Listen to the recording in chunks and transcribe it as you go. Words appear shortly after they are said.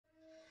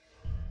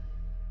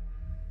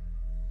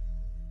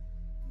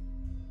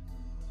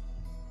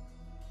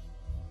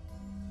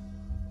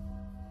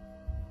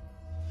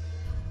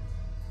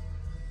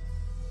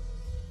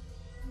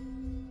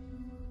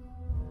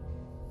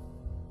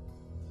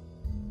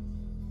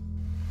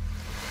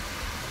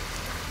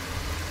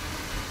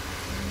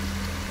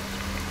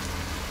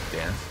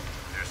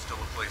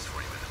place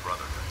for you in the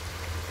Brotherhood,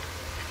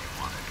 if you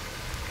want it.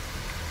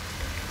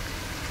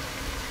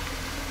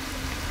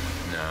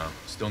 No,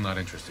 still not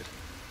interested.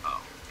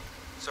 Oh,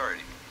 sorry.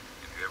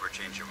 If you ever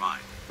change your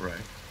mind.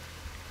 Right.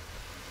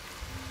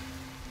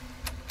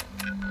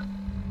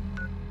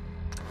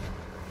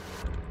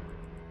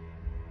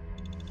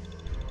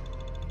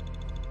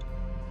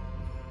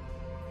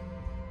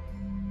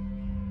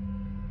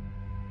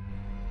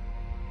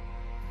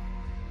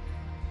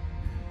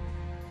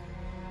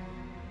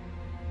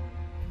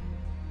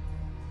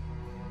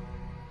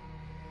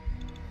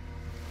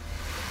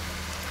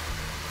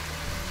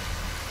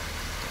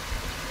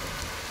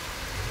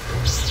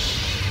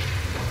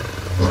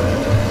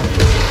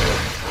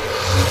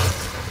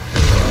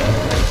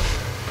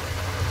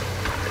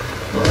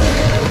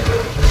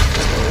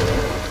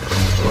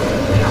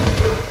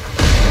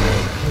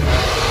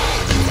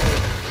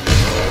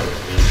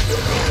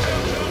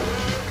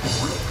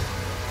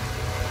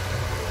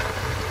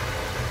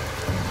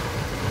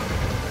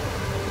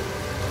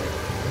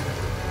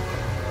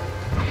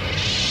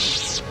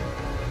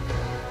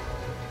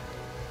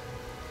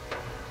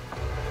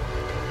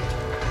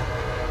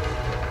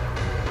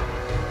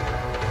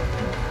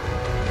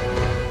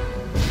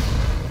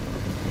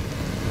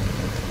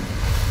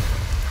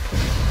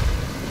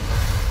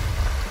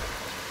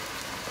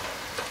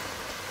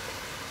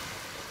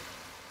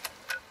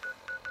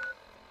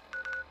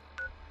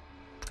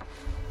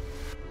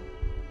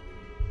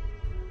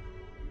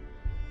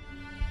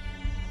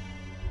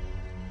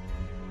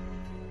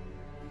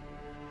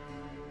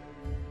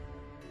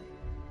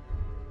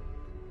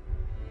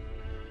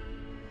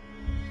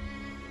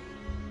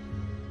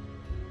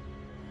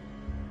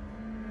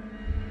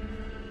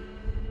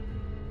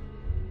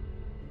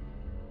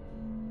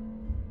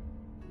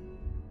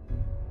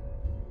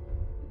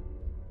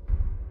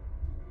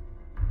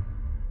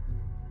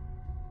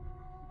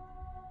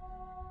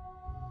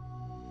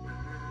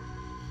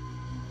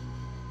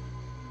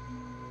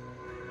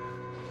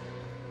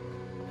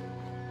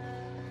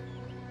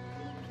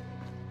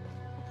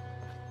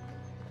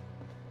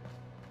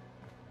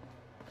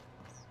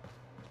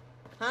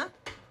 Huh?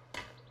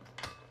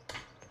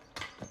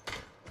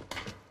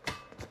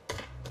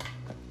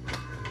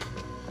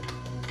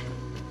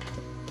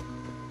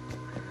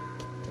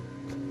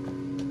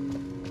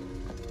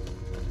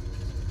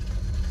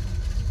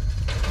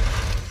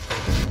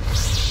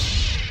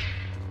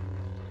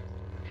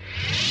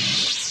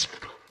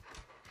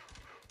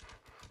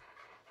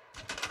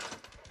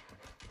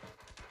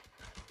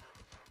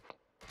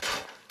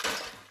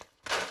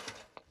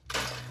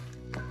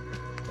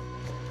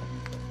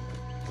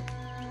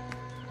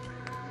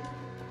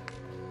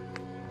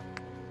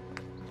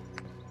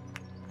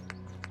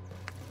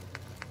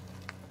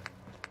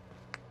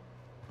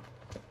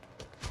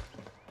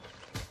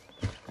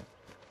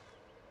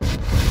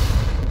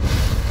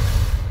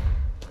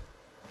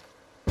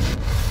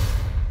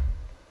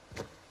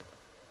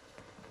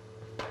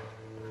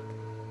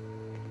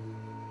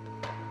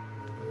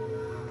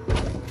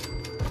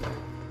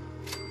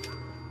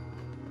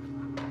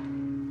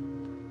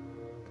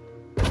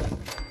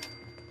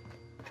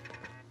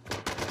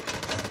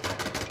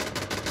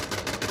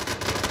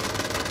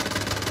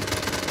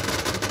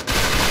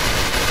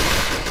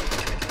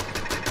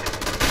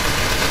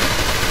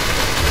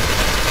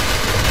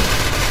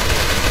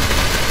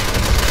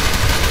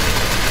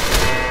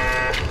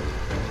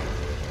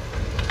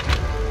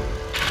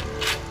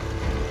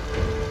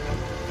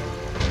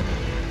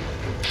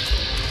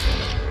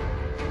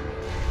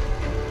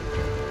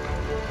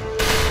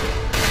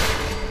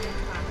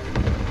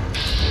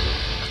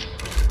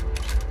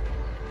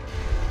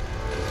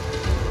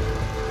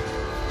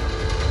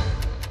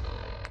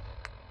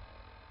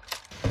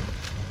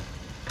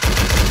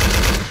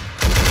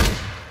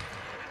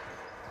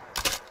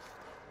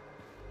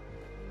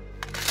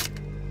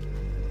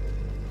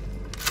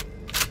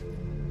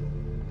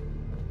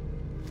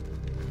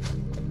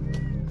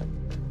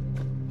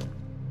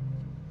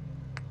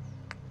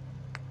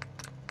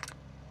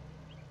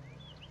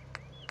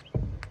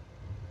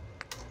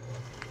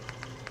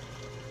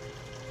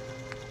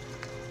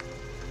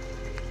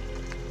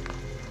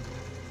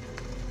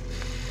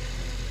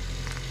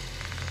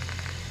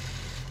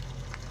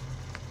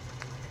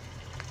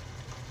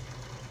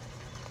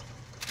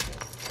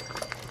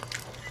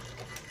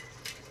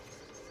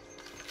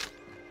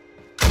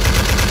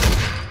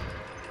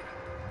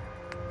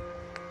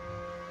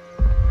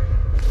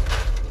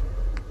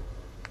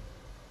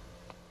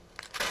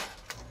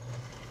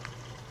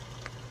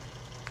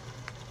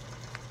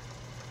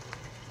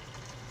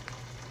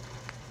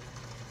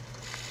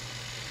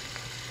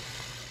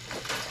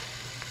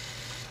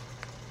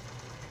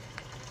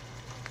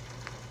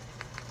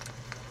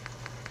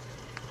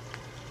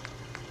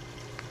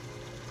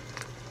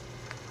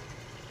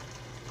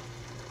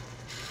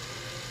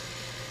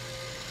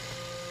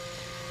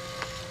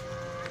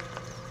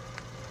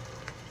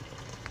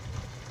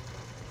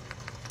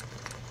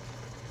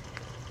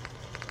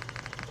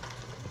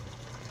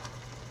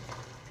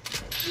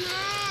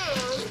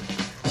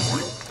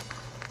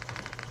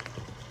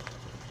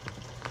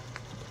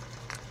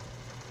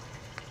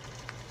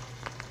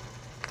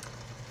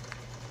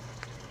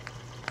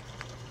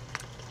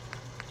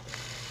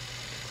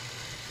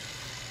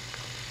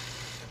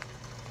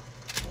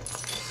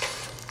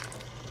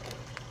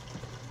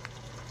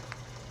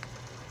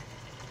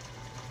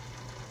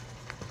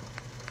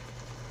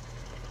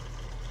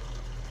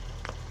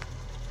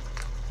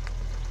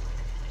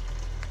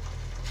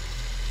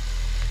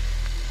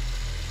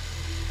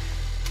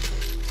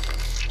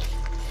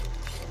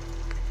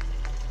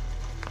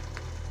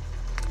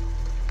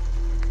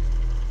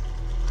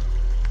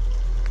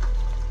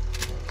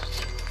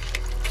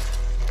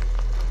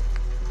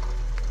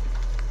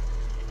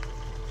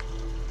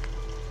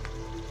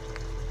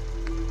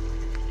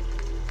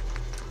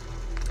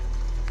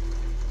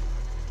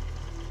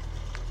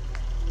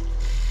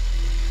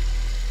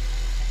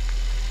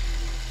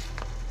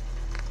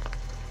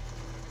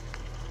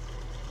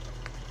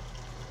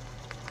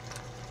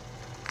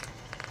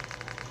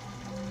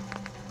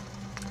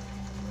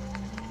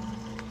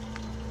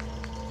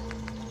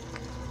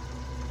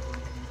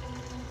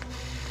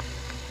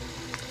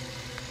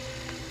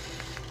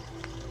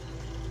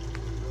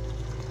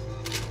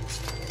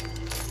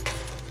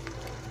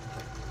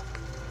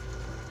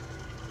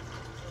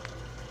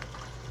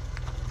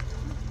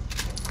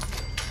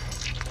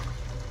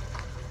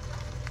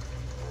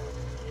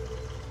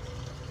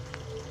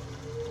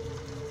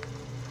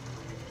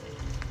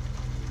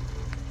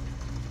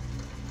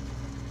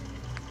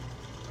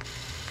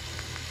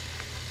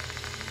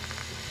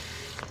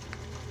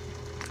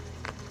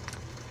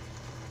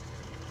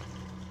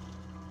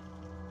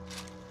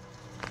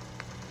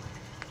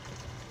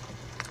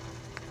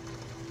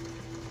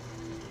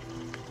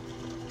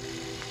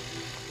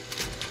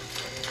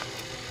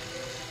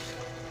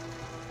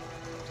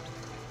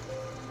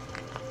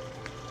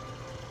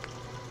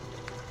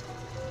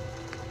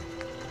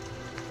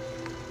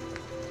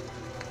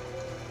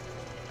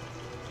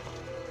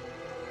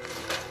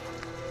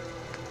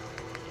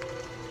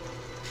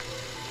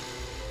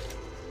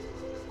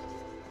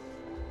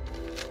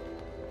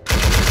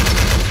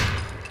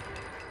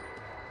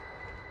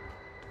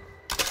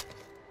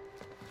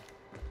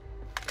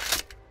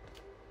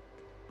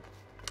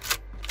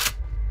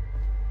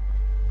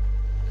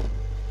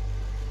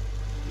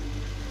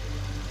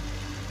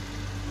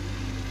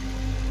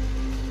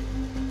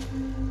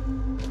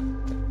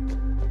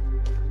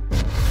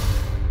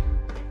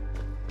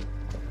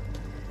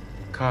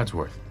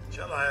 Codsworth.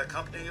 Shall I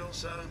accompany you,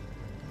 sir?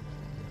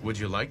 Would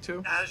you like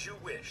to? As you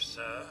wish,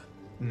 sir.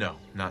 No,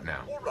 not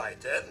now. All right,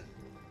 then.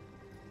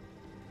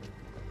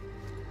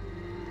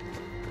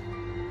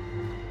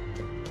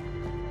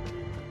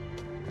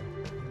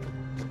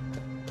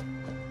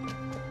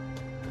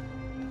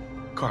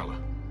 Carla,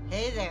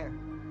 Hey there.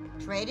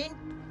 Trading?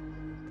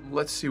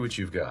 let's see what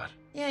you've got.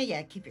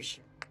 Yeah, keep your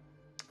shirt.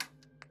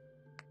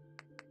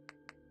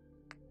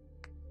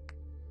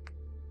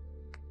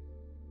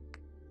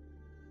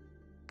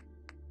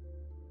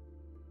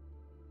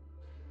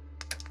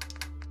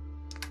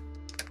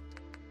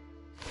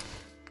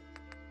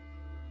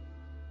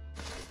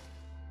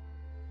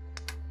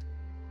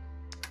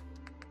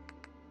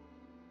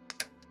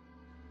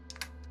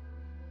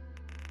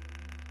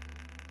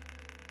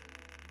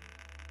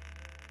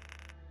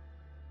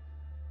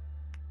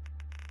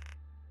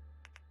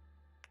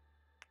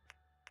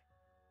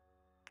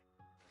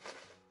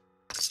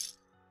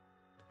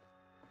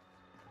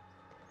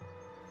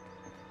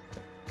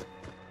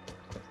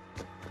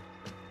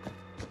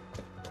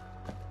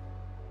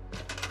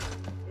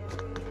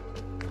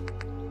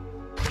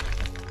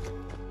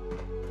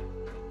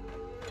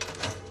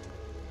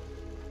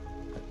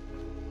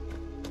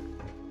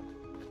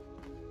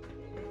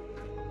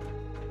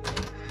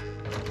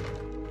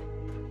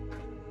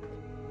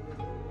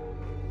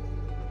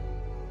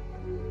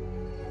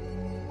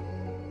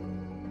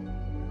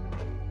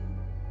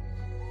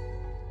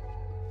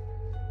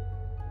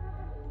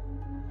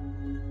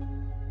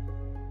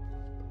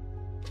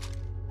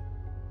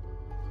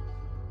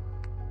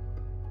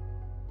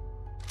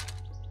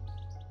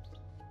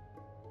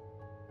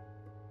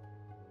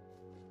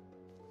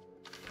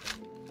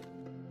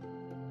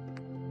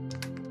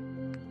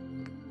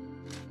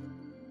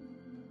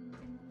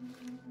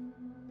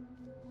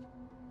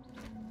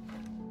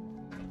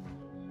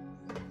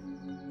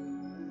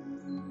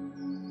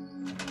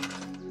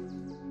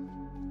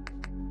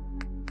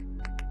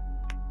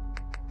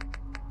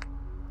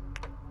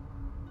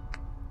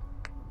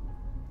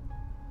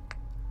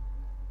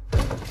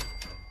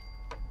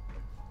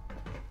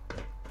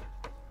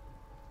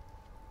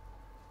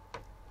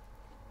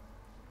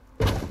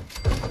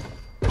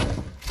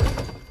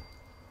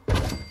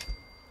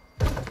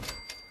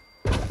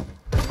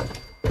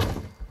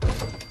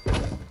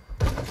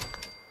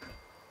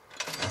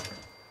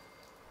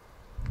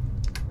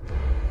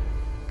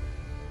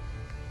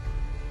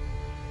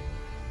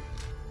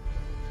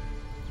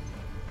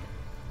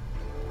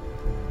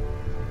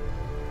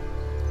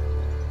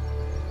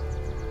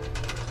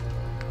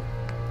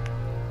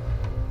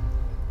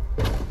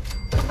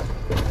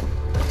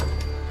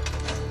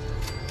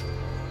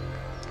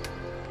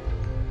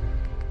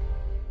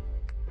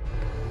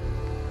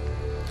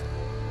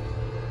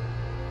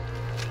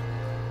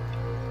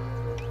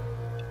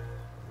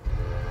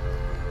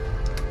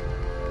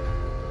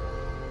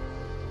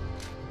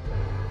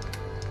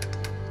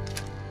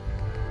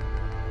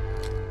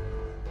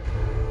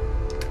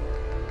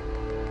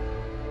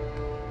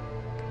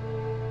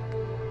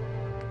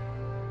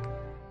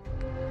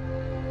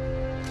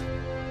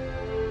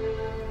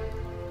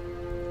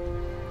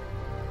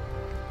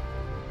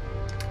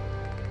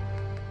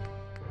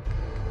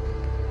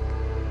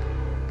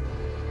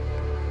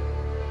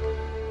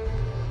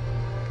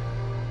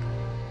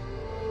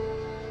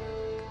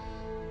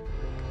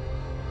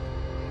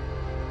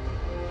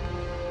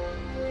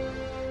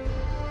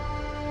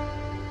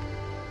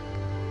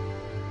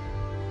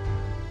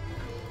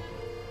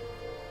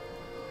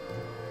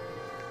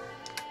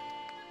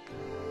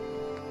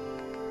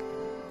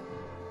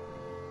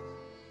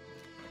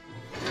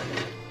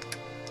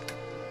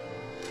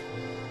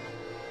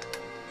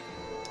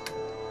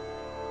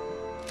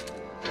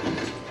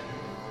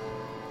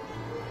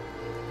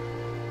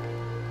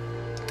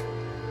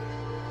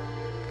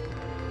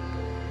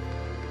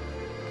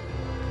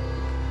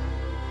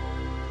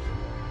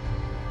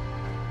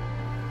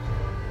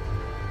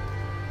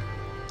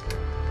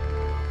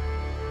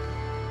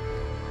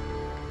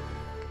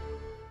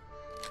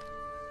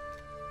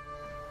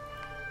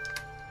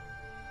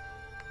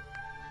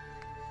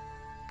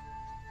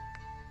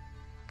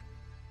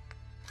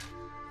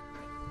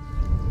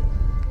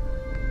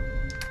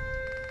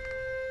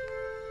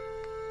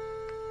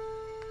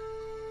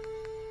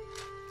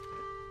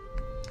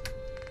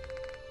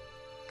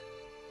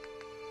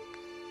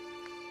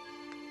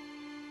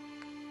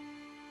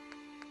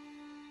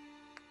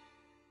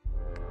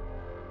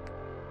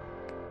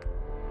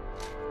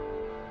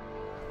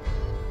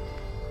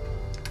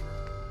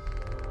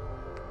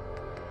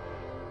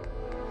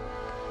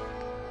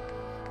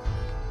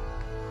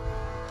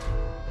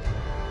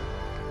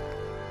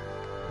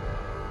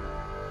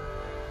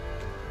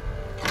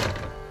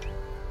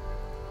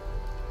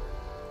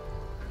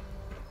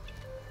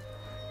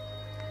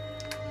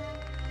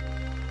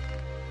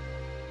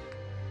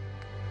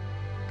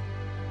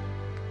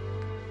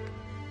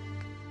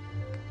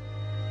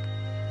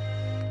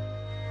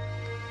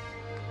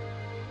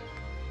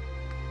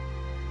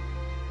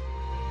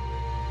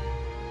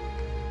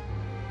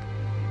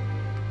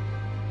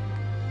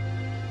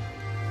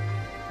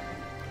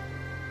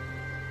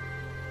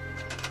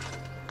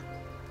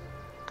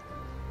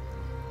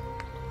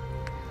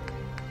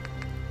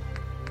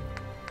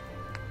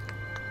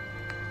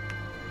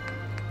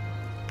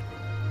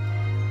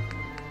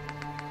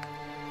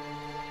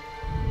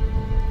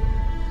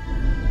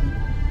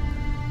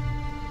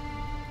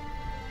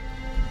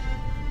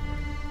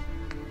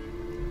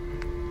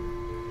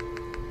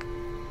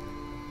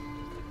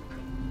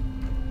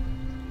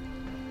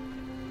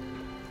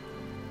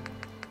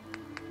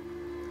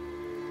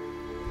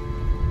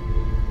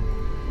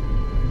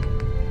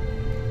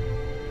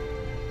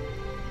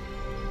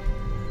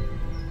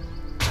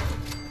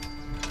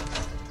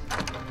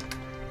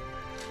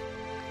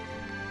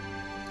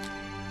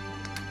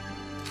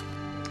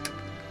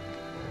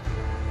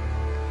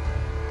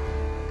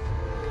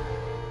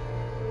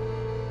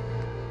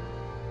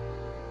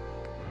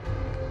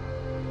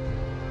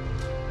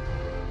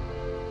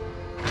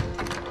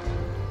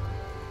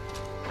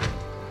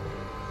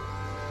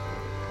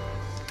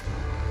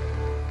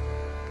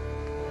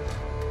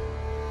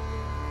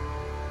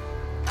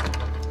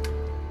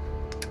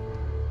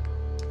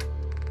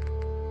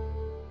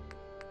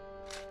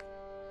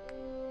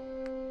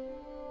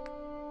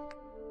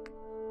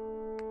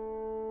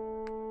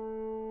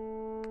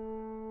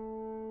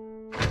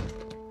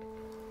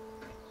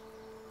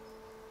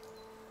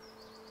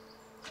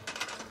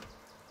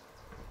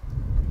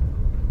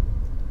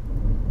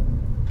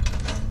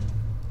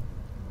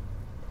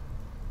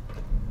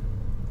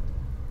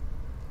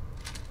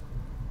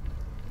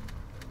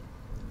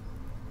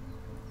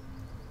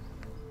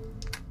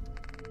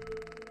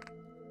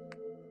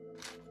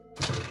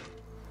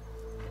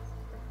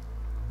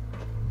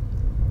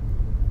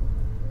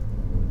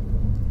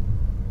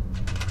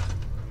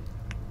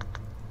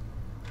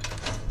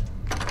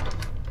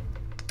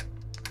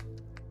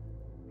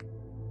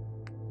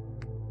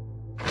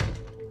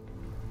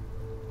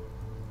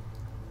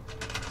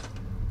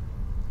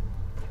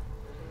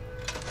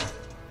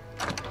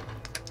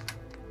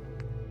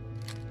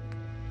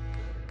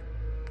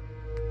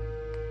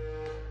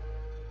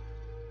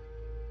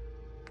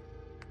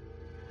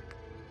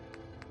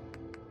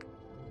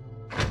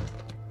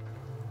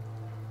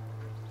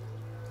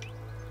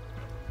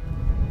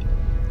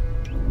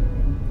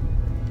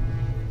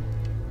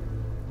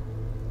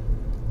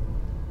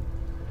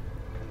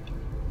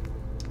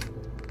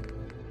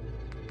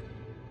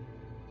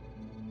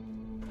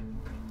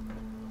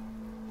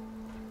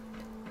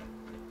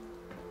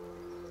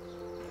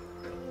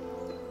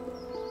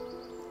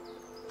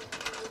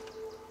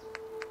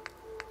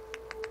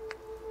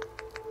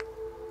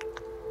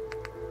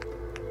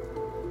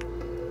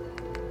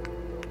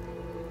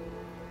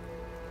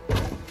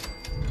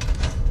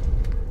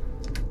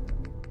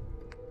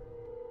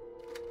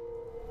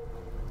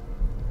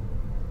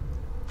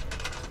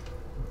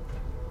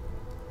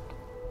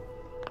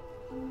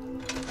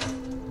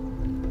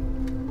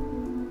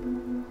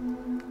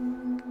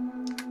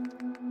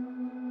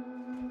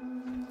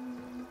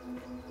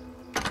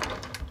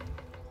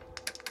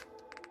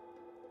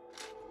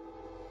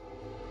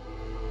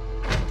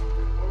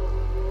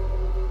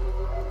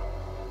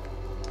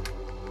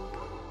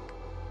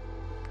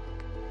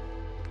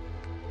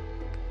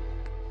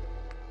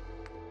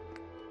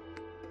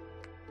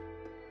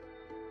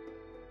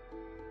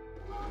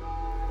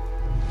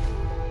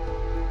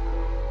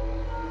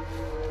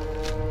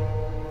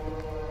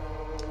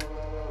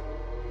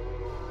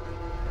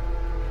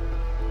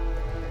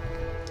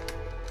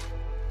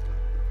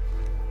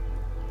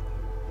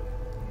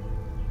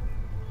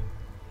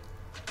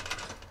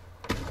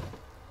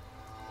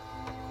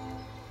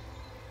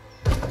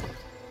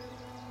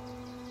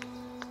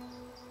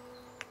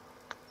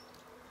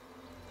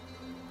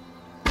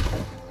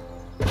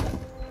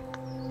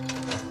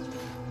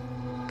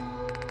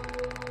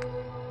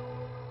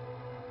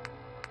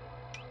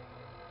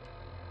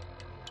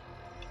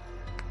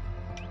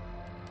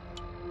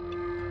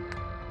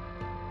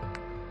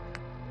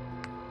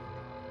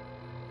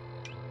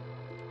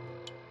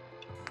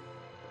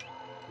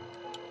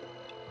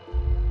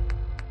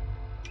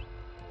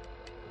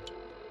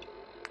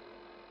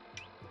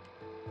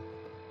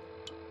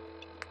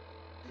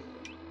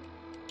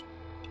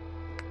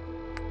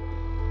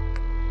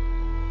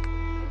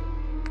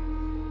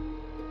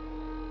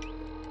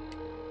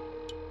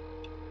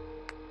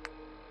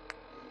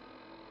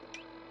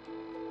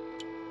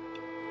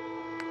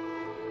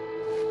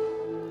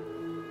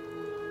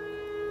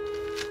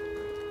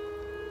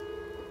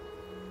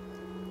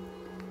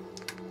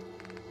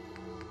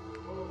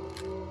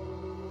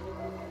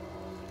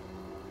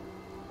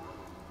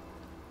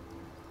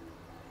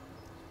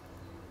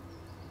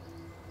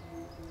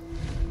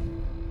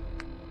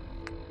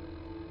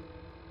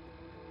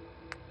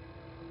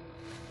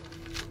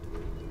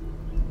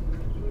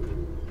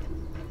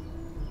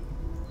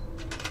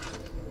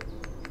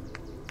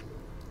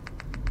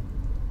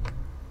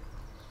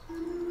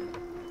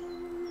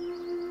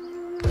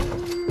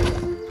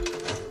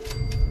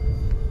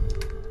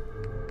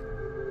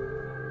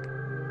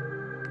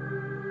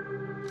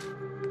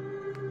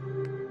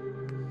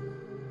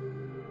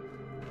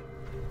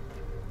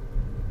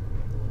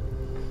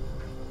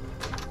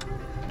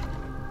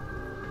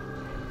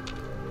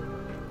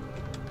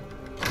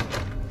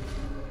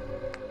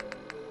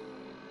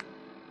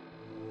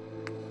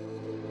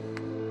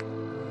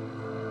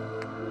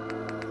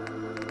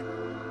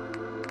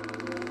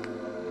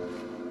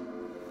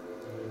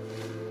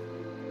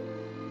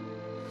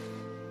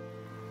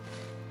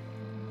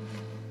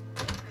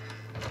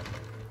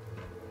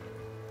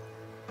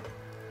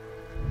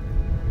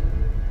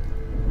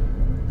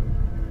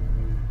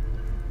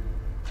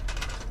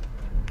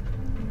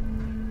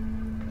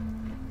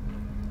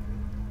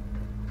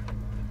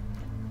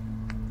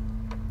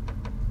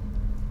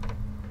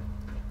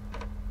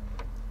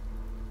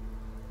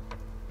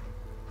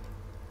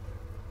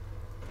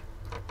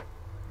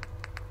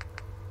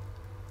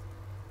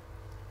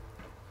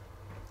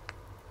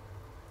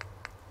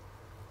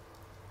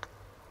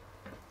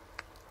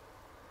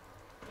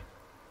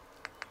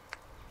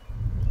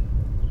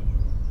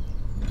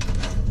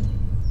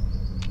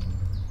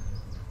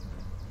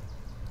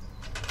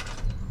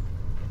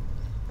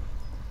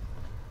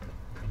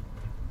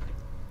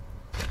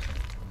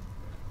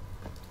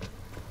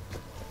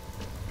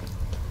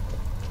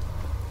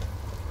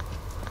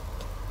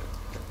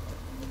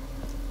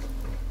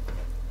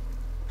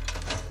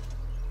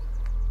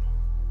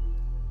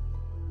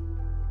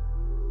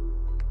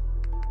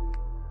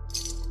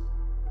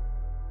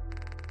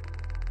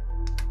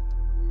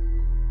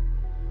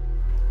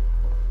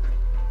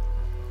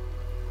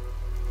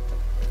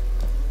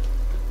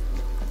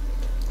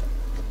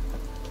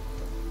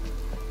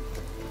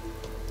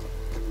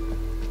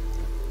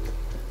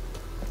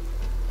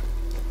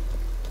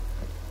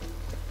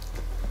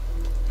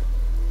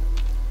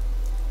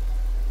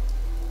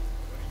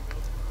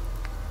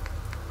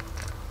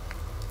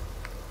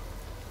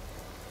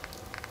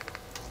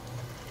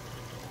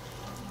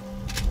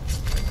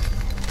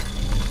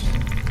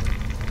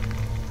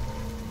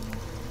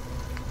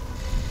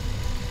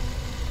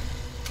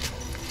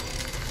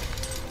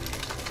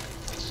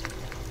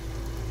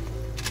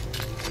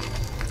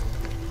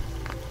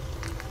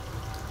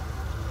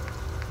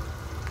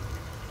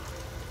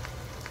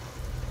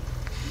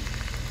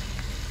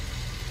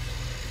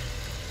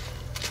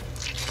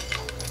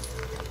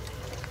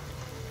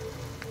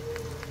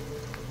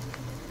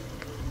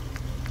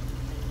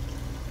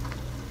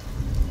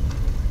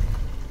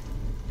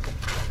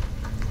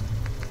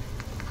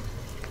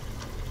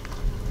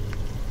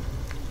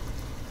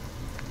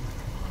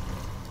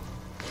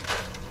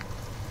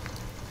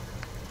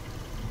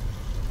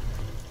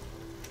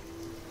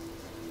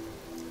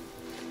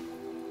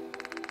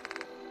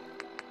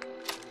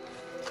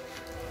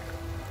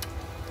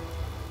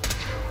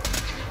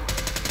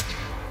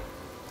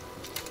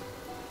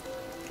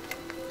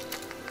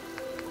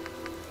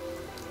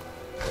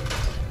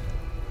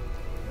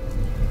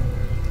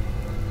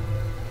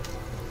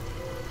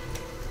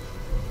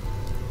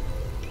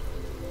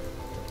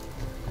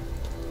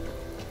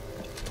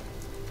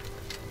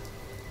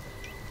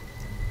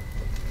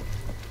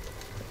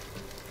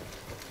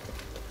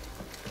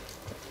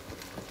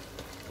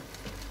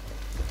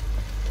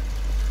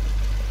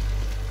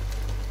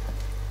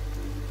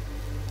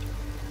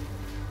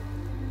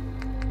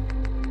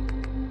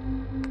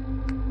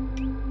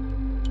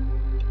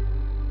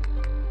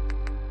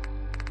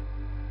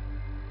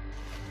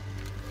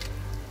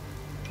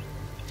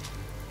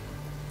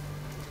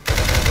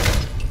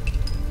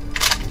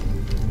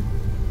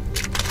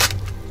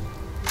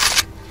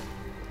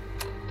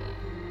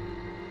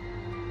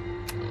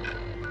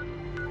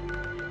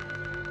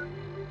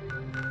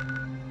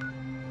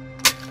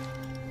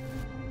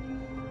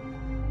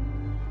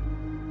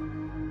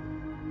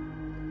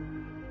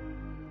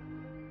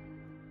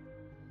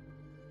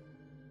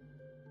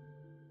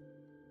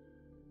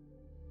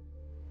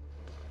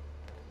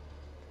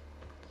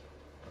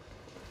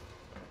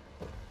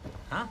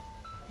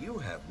 You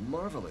have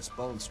marvelous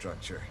bone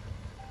structure.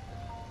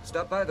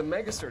 Stop by the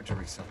mega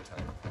surgery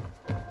sometime.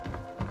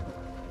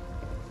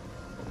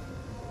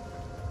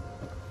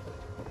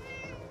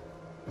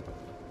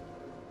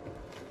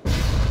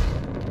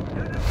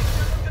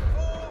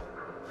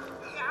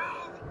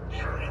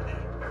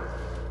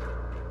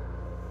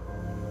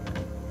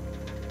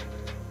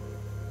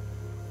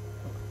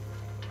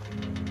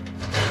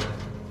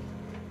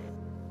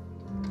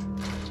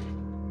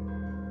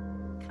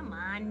 Come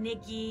on,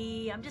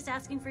 Nikki. I'm just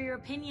asking for your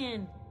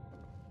opinion.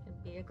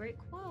 Could be a great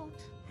quote.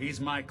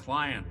 He's my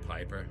client,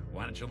 Piper.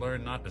 Why don't you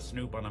learn not to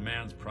snoop on a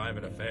man's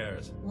private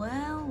affairs?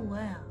 Well,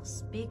 well,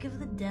 speak of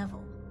the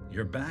devil.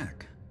 You're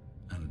back.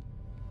 And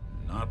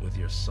not with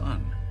your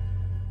son.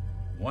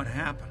 What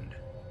happened?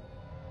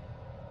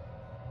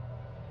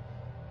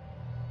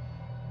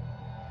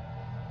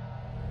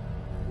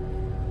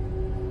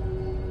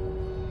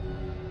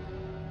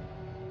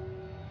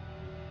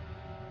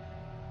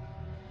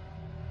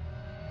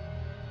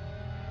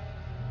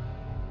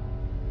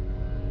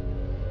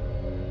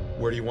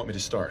 Where do you want me to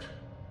start?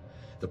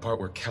 The part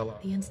where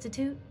Kellogg... The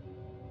Institute?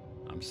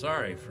 I'm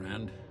sorry,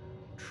 friend.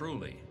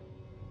 Truly.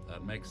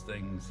 That makes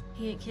things...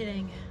 He ain't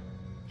kidding.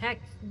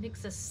 Heck,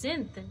 Nick's a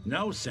synth and...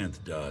 No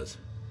synth does.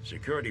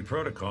 Security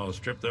protocols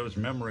strip those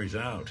memories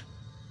out.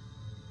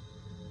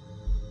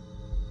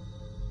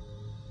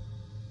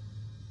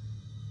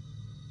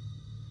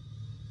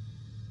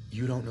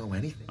 You don't know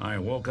anything? I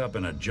woke up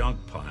in a junk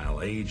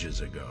pile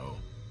ages ago.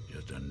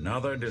 Just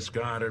another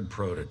discarded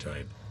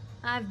prototype.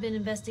 I've been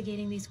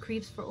investigating these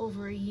creeps for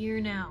over a year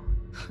now.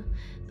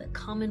 The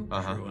common...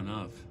 True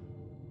enough.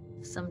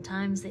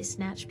 Sometimes they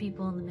snatch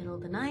people in the middle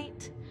of the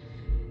night,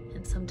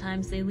 and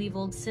sometimes they leave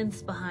old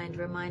synths behind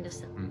to remind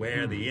us of...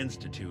 Where the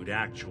Institute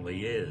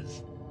actually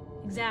is.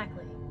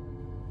 Exactly.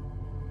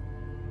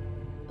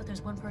 But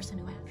there's one person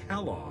who has.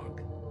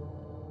 Kellogg.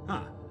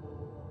 Huh.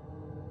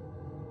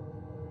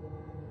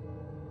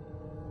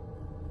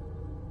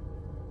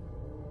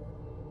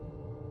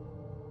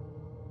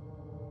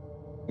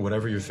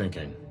 Whatever you're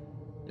thinking,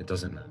 it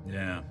doesn't matter.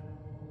 Yeah.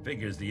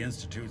 Figures the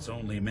Institute's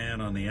only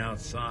man on the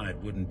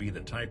outside wouldn't be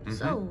the type to...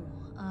 So,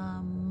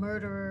 a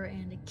murderer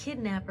and a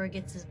kidnapper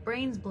gets his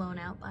brains blown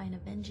out by an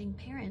avenging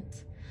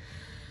parent.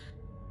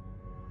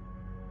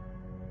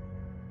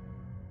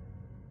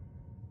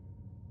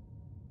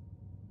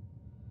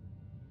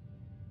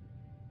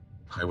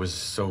 I was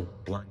so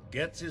blind.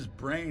 Gets his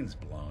brains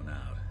blown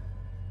out.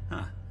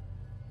 Huh.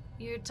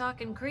 You're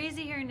talking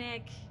crazy here,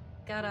 Nick.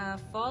 Got a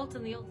fault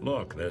in the old...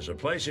 Look, there's a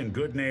place in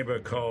Good Neighbor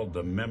called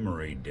the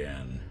Memory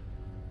Den.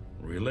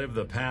 Relive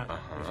the past.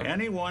 If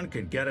anyone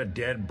could get a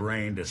dead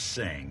brain to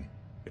sing...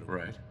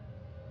 Right.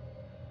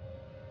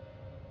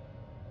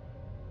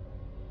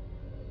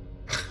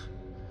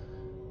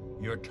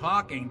 You're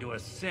talking to a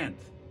synth.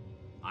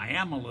 I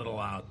am a little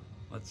out.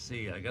 Let's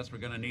see, I guess we're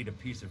gonna need a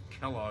piece of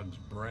Kellogg's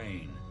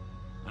brain.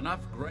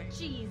 Enough grain.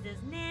 Jesus,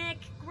 Nick.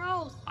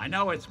 Gross. I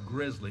know it's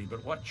grisly,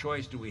 but what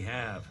choice do we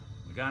have?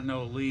 We got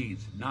no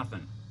leads,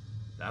 nothing.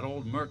 That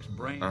old Merc's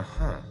brain...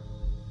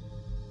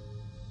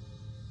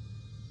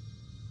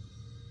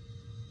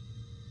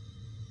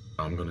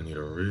 I'm gonna need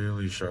a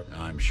really sharp...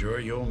 I'm sure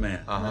you'll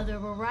manage. Whether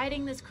we're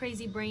riding this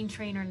crazy brain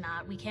train or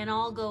not, we can't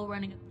all go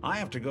running... I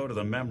have to go to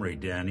the Memory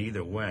Den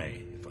either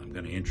way, if I'm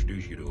gonna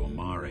introduce you to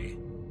Amari.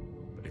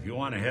 But if you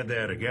want to head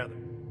there together...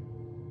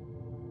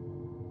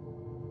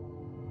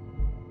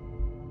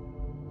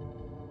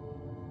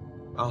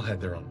 I'll head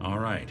there on... All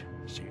right.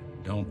 See,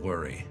 don't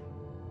worry.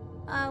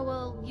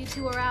 Well, you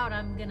two are out.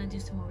 I'm gonna do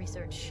some more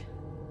research.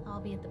 I'll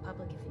be at the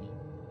public if you need.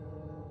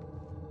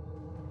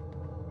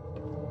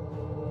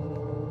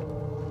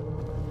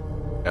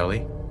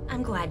 Ellie?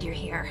 I'm glad you're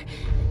here.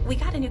 We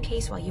got a new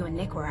case while you and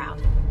Nick were out.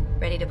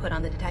 Ready to put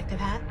on the detective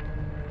hat?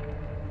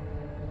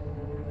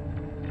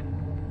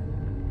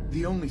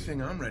 The only thing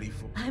I'm ready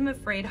for... I'm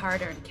afraid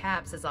hard-earned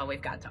caps is all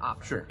we've got to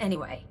offer. Sure.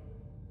 Anyway,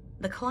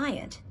 the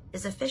client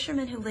is a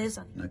fisherman who lives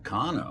on...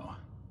 Nakano?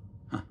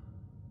 Huh.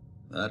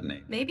 That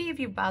name. Maybe if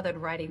you bothered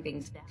writing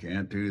things down.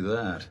 Can't do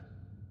that.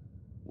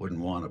 Wouldn't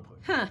want to put...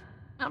 Huh.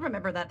 I'll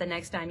remember that the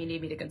next time you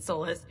need me to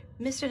console us.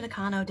 Mr.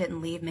 Nakano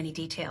didn't leave many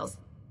details.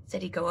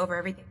 Said he'd go over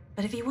everything.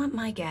 But if you want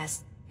my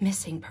guess,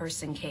 missing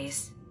person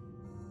case.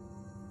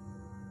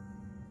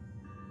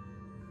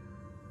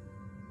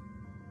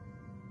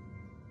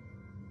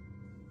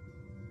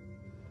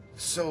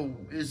 So,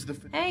 is the...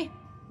 Hey,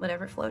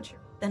 whatever floats you.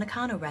 The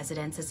Nakano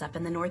residence is up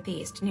in the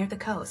northeast, near the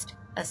coast.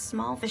 A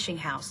small fishing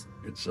house.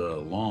 It's a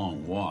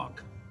long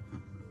walk.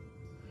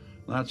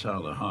 That's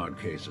how the hard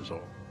cases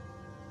are.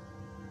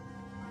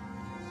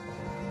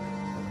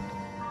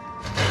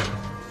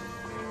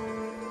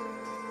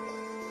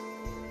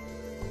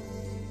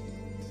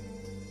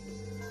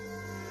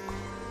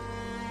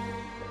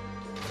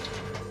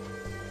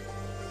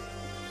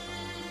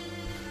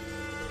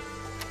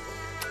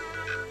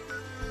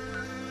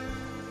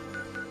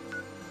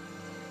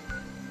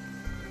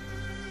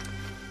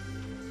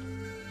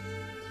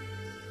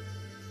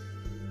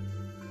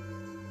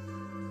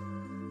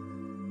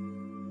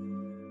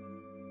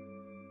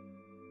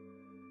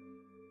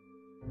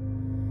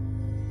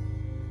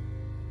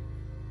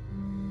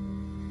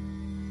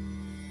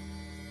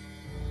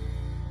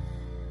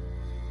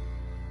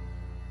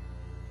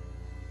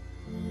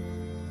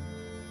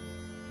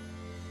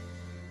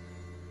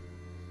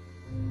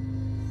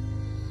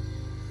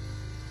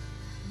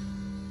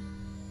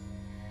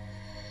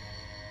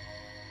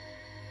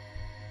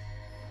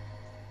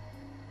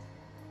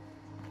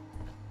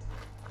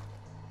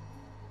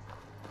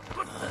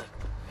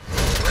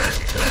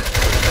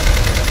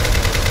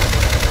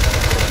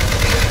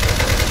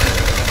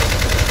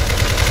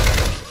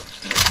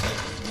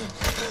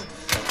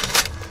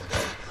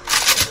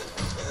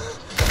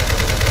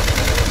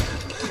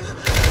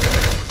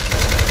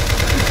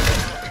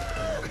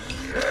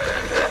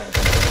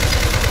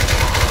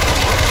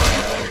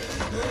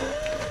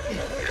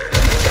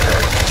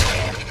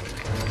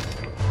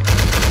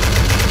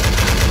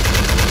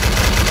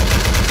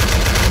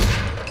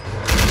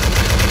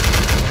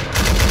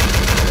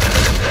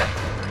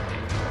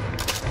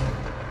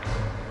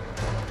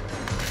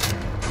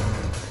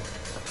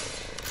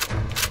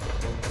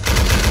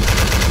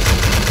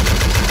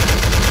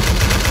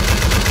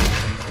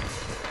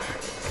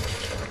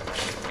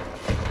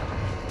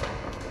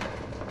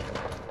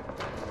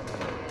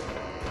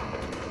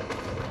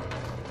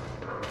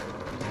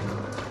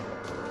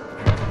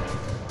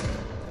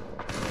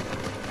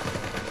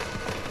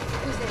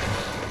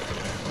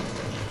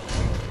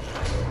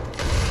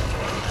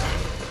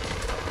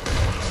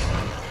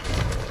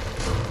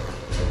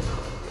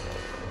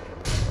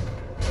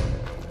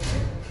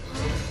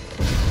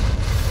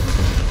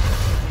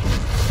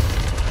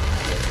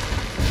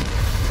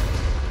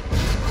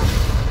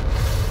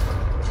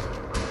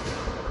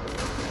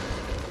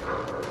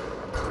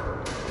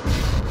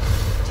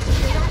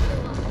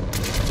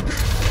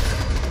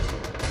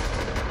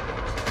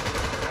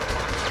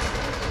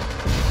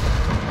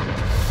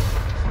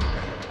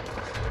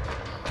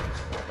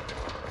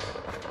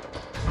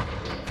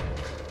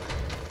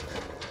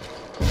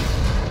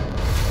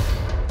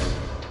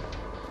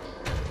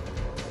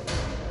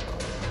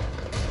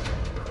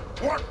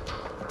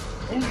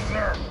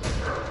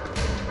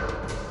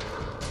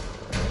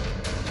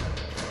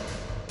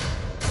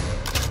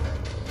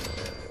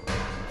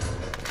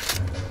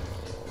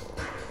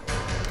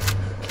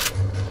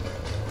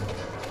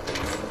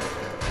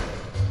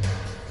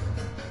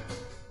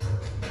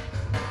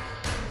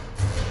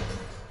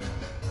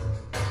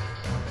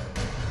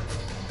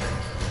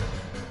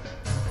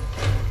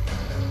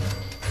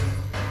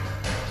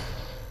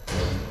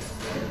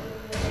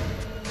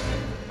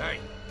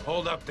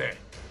 hold up there.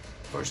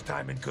 First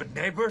time in Good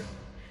Neighbor,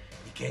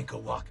 you can't go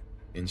walking.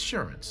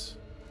 Insurance.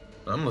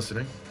 I'm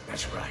listening.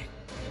 That's right.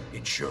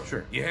 Insurance.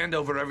 Sure. You hand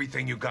over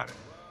everything you got.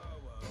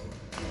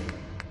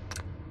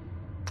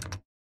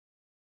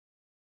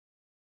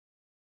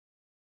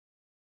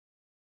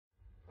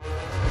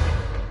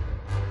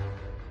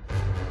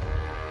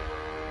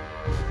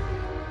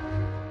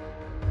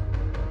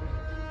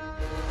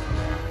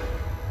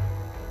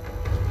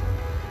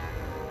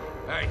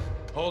 Hey,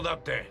 hold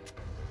up there.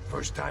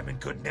 First time in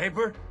Good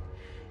Neighbor,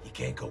 you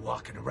can't go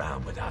walking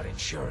around without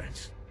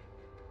insurance.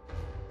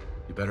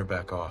 You better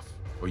back off,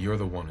 or you're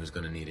the one who's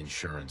gonna need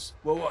insurance.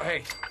 Well,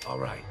 hey, all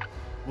right.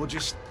 We'll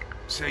just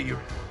say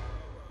you're...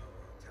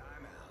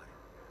 Time out.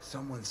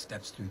 Someone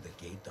steps through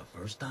the gate the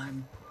first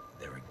time,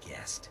 they're a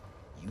guest.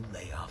 You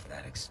lay off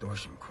that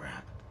extortion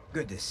crap.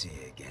 Good to see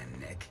you again,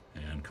 Nick.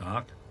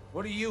 Hancock?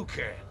 What do you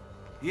care?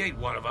 He ain't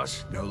one of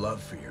us. No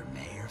love for your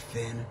mayor,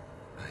 Finn?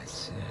 I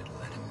said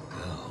let him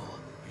go.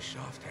 Be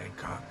soft,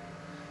 Hancock.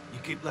 You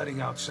keep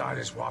letting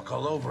outsiders walk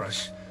all over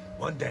us.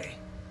 One day,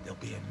 there'll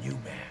be a new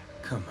man.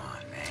 Come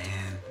on,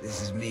 man.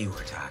 This is me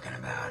we're talking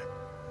about.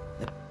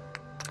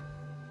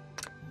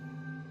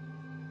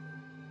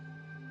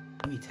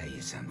 Let me tell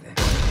you something.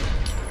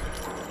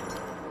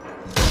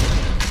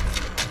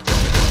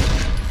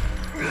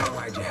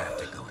 Why'd you have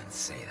to go and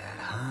say that,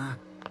 huh?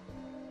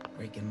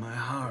 Breaking my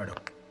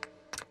heart.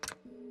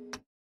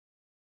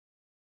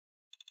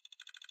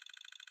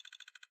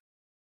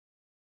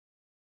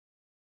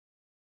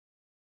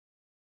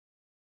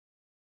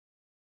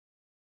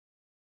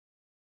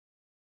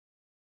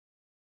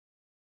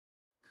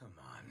 Come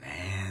on,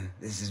 man.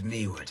 This is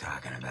me we're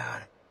talking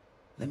about.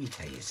 Let me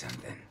tell you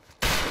something.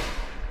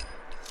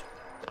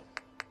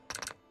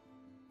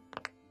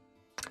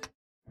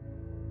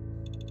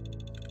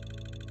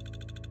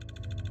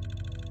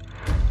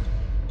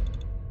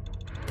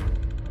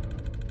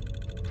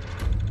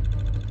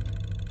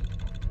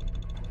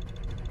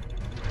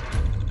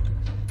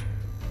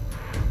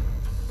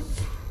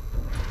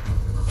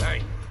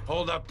 Hey,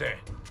 hold up there.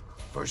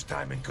 First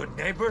time in Good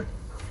Neighbor,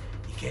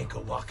 you can't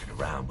go walking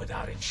around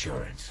without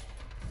insurance.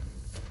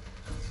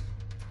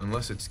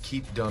 Unless it's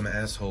keep dumb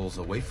assholes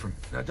away from me.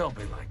 Now, don't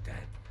be like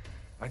that.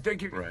 I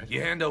think Right.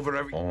 you hand over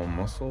every... All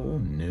muscle,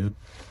 new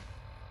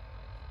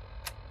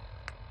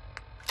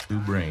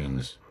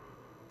brains.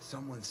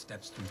 Someone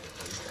steps through the gate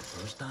the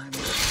first time?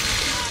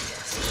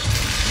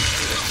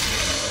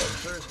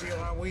 Thirsty,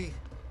 are we?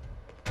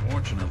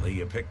 Fortunately,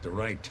 you picked the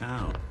right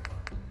town.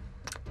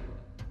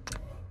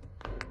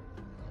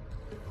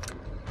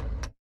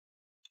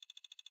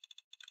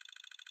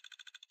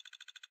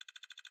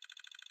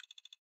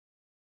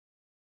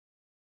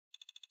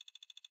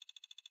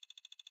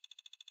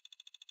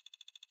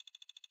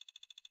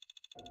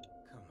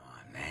 Come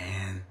on,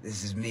 man.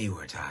 This is me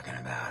we're talking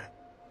about.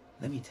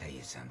 Let me tell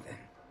you something.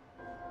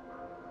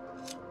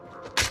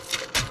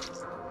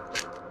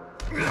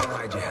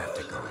 Why'd you have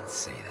to go and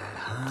say that,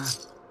 huh?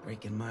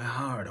 Breaking my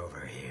heart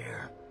over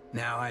here.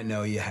 Now I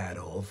know you had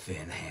old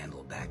Finn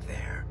handled back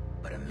there,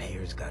 but a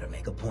mayor's gotta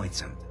make a point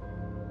sometime.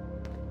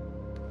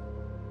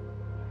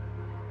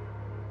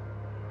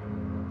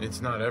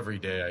 It's not every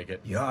day I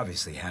get... You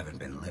obviously haven't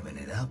been living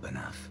it up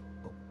enough.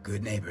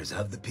 Good neighbors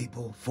of the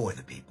people, for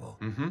the people.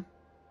 Mm-hmm.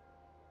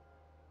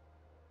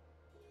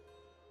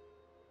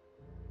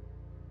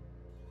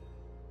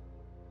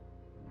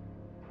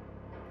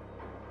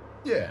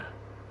 Yeah,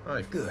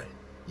 Good.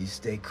 You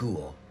stay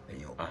cool, and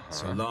you'll...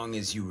 So long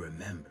as you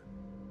remember.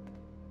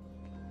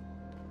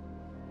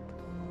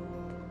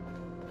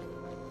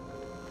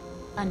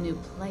 A new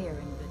player in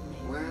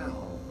Good Neighbor.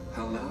 Well,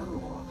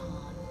 hello.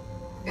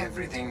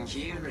 Everything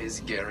here is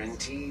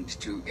guaranteed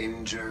to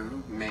injure,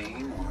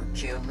 maim, or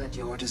kill at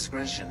your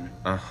discretion.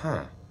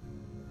 Uh-huh.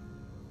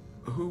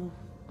 Who?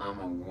 I'm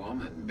a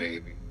woman,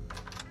 baby.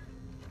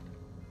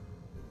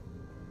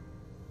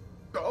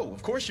 Oh,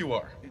 of course you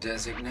are.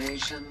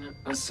 Designation,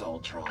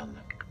 Assaultron.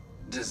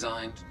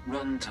 Designed,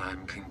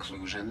 runtime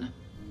conclusion.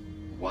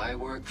 Why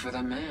work for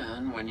the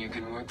man when you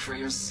can work for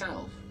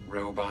yourself?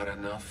 Robot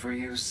enough for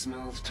you,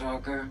 smooth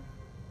talker?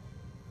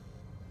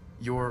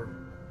 You're...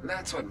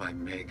 That's what my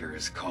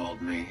makers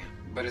called me.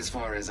 But as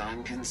far as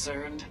I'm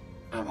concerned,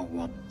 I'm a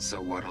woman.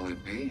 So what'll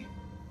it be?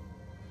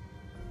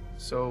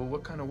 So,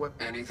 what kind of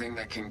weapon? Anything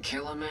that can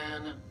kill a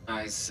man,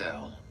 I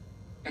sell.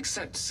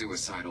 Except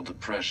suicidal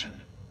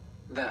depression.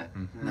 That,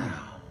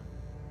 now.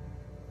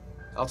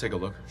 I'll take a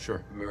look,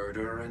 sure.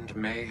 Murder and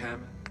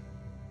mayhem?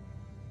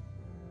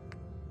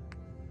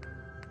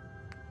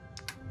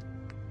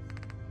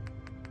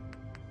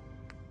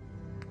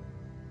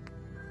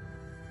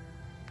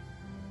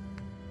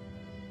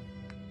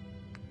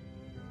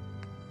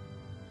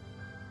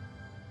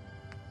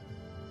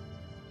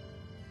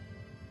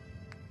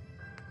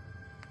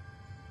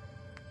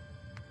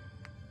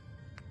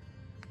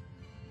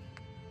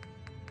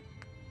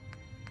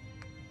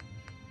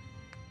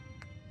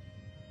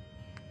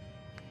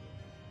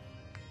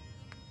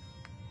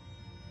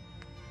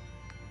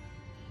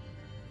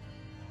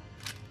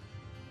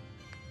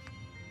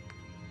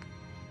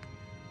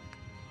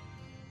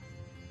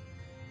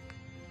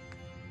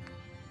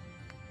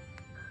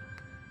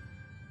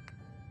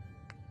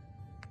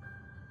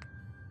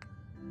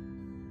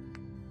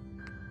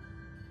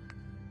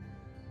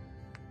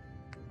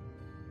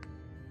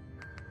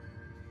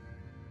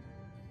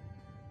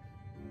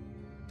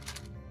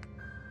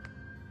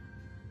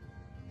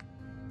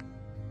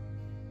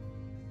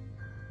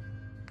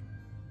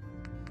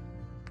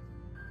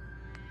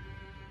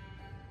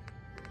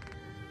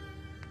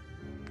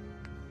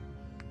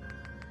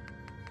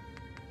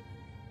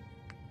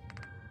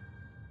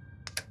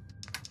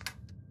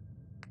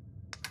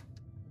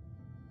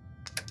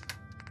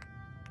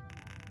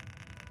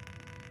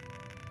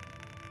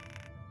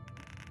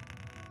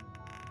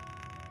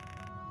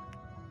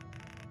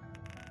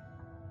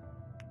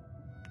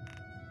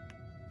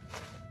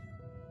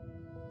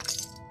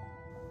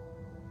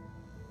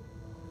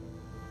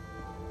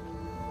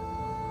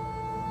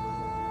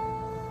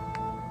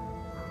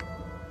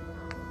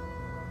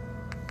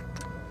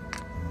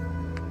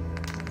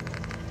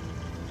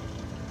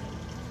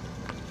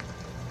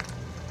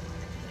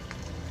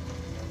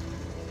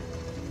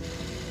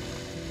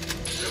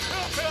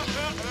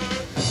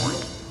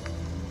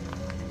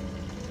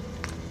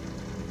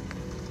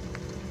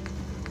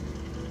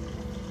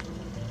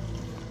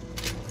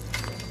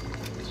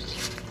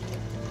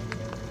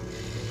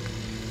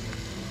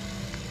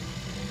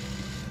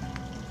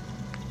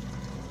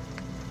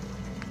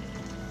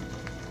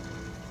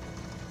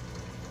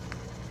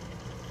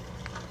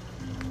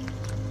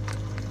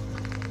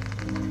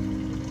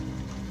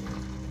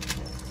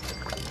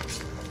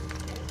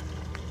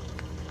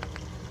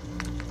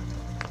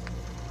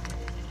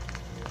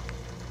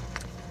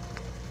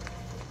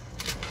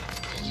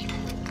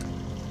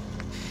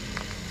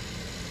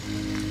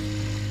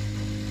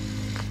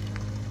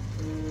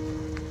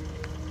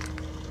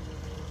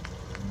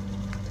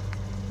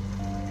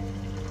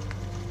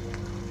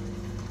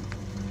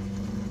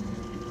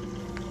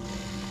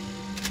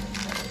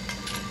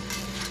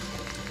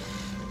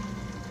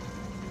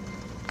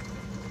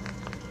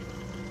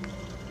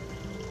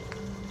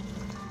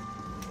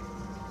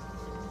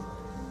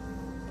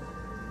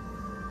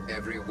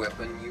 Every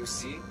weapon you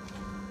see?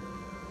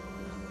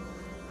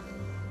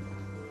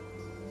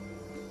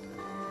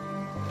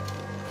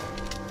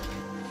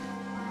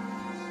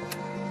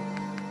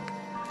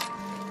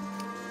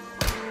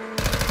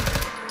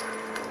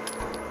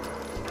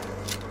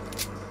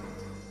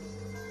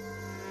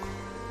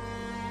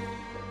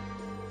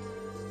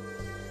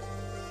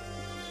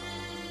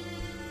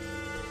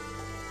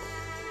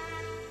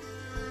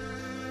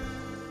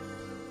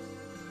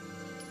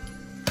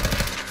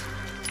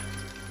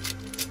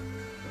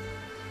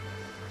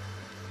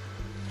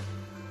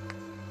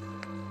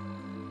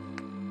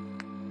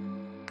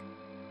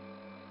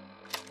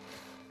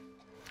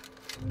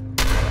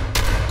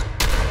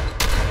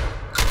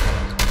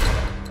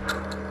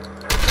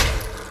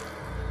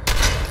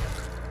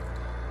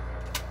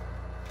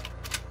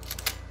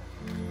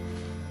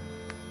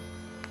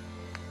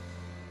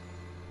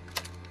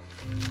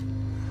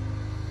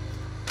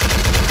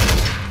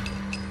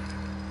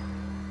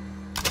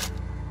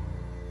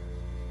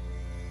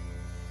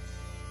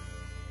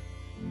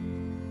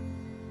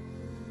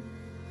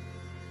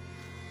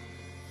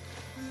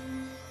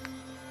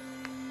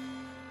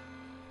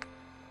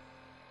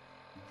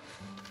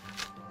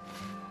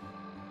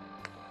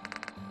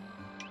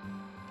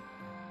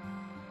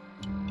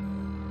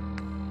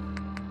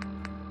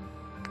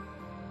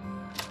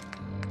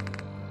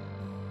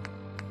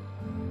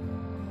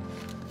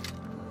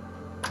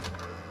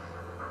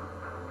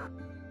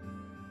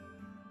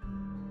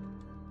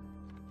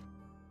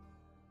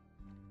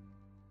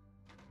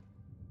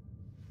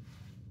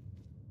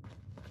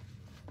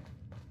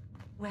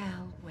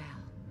 Well, well,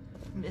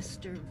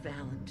 Mr.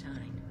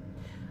 Valentine.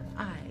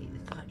 I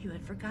thought you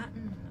had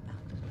forgotten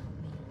about me.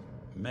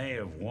 May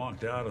have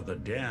walked out of the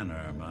den,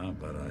 Irma,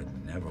 but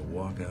I'd never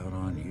walk out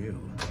on you.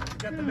 You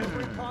got the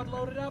memory pod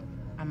loaded up?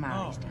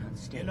 Amari's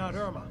downstairs. You're not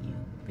Irma. You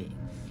big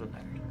flirt.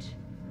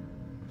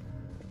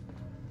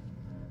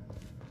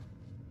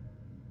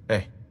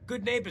 Hey.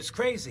 Good neighbor's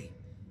crazy.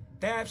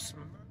 That's...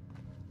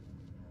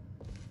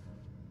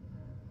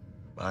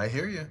 I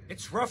hear you.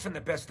 It's rough in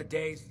the best of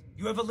days.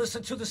 You ever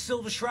listen to the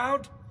Silver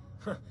Shroud?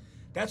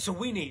 That's what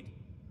we need.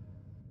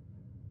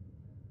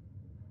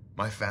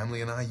 My family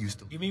and I used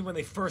to... You mean when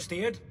they first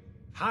aired?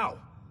 How?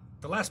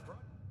 The last...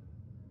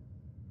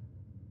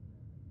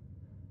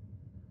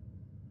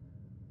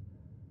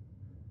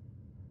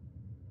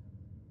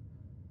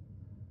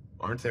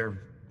 Aren't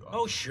there...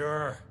 Oh,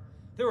 sure.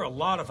 There were a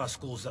lot of us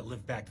schools that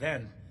lived back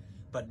then,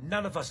 but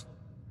none of us...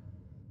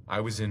 I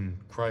was in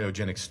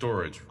cryogenic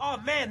storage. Oh,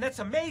 man, that's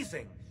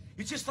amazing!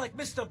 You're just like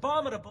Mr.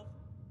 Abominable.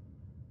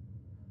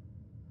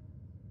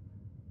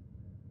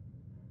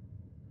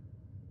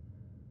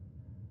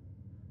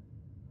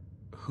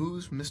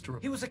 Who's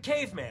Mr... He was a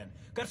caveman.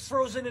 Got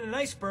frozen in an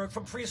iceberg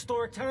from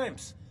prehistoric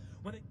times.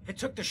 When it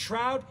took the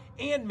Shroud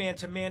and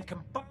Man-to-Man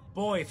combined.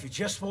 Boy, if you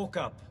just woke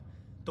up.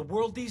 The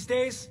world these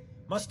days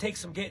must take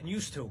some getting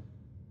used to.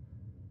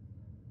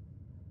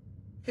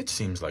 It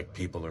seems like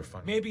people are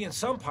fine. Maybe in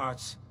some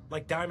parts,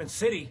 like Diamond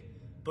City.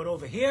 But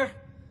over here,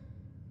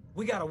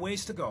 we got a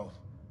ways to go.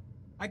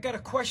 I got a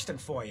question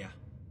for you.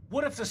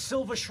 What if the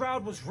Silver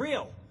Shroud was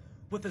real?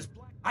 With his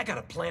black... I got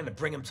a plan to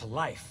bring him to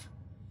life.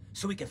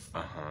 So we can...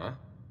 Uh-huh.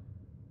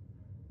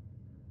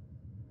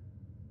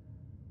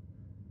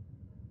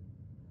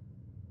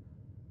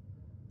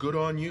 Good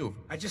on you.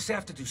 I just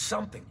have to do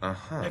something.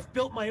 Uh-huh. I've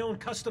built my own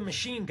custom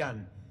machine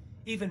gun.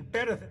 Even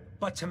better than...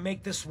 But to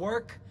make this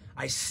work,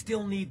 I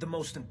still need the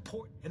most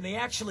important... And they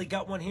actually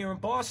got one here in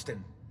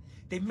Boston.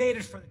 They made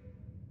it for...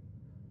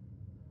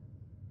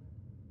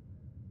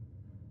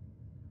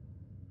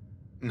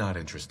 Not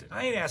interested.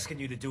 I ain't asking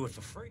you to do it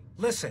for free.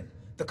 Listen,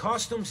 the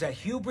costume's at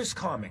Hubris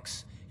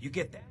Comics. You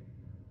get that?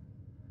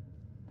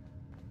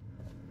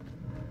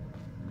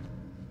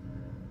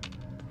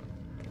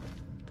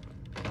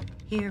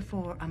 Here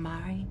for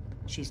Amari.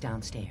 She's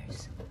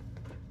downstairs.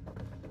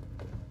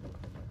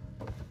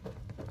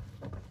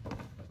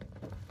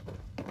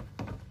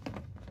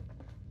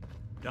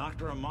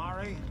 Dr.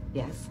 Amari?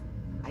 Yes?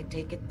 I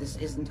take it this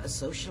isn't a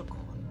social call.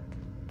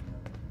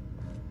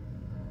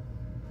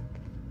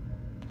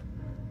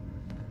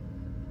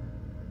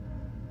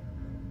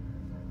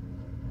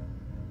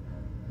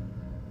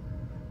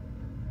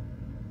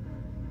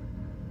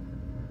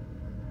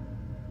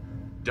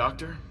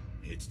 Doctor,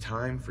 it's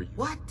time for you.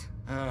 What?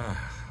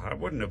 I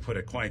wouldn't have put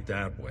it quite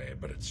that way,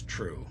 but it's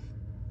true.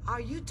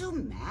 Are you two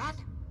mad?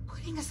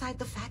 Putting aside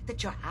the fact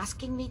that you're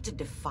asking me to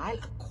defile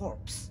a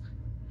corpse,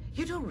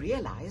 you do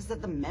realize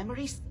that the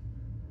memories...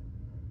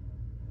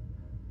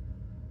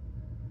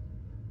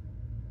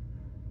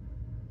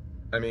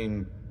 I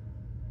mean...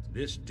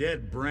 This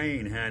dead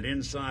brain had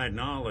inside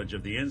knowledge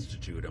of the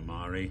Institute,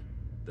 Amari.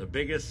 The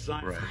biggest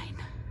science... Right. Fine.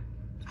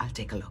 I'll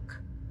take a look.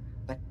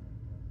 But...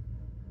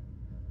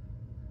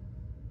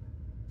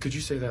 Could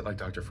you say that like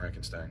Dr.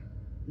 Frankenstein?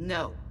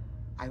 No,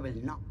 I will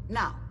not.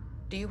 Now,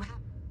 do you have...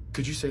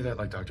 Could you say that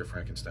like Dr.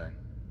 Frankenstein?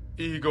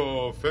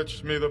 Ego,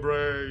 fetch me the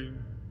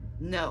brain.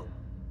 No,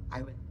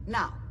 I will...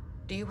 Now,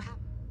 do you have...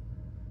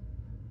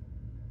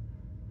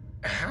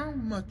 How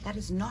much... That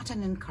is not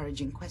an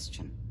encouraging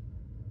question.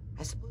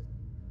 I suppose...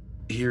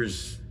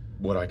 Here's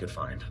what I could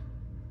find.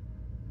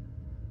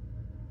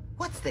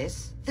 What's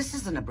this? This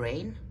isn't a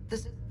brain.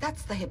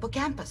 That's the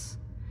hippocampus.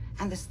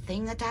 And this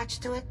thing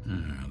attached to it?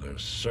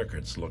 Those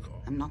circuits look...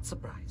 I'm not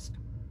surprised.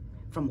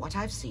 From what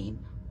I've seen,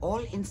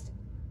 all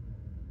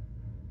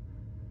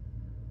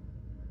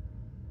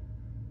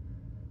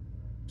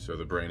So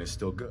the brain is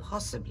still good?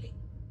 Possibly.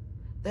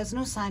 There's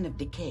no sign of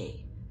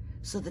decay,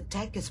 so the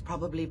tech is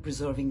probably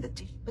preserving the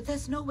tissue. But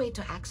there's no way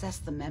to access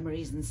the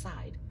memories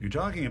inside. You're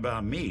talking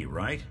about me,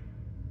 right?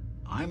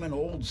 I'm an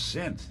old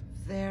synth.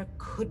 There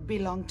could be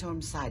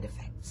long-term side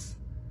effects.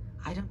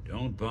 I don't...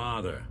 Don't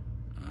bother.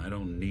 I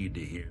don't need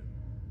to hear.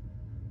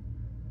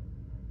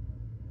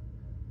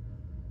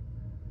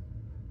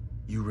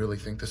 You really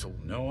think this'll...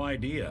 No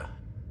idea.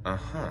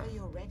 Uh-huh. Whenever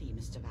you're ready,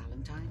 Mr.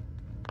 Valentine.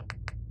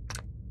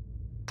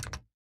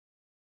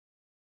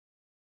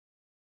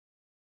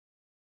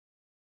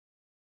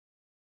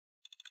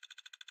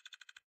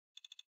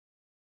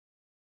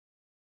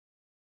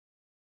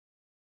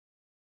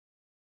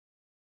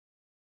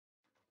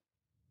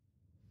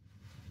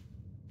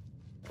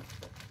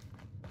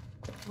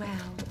 Well,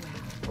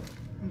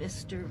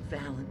 Mr.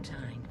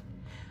 Valentine.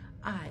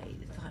 I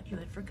thought you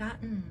had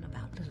forgotten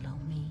about little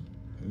old me.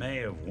 May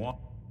have walked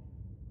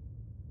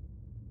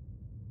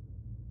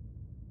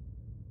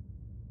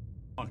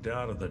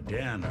out of the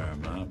den,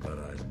 Irma, but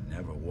I'd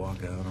never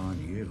walk out on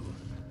you.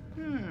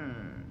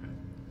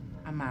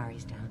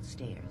 Amari's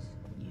downstairs,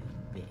 you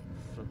big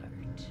flirt.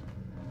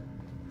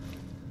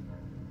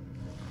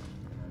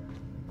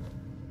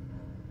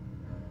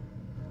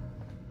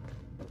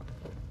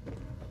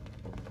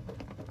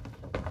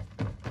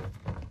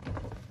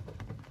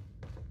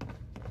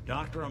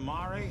 Dr.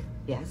 Amari?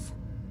 Yes?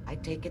 I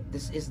take it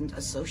this isn't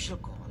a social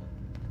call.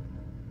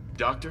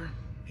 Doctor,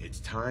 it's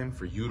time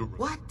for you to...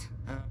 What?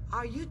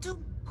 Are you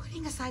two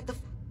putting aside the...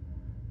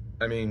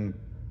 I mean,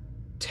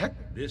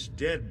 tech... This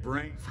dead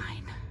brain...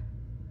 Fine.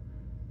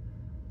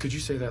 Could you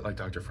say that like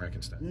Dr.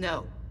 Frankenstein?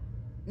 No.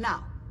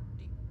 Now.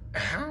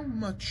 How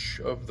much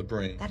of the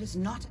brain... That is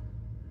not...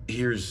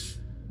 Here's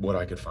what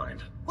I could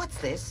find. What's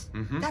this?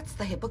 That's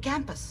the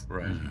hippocampus.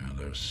 Right.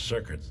 Those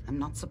circuits. I'm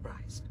not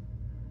surprised.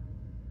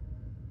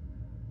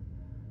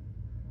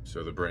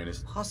 So the brain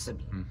is...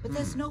 Possibly. But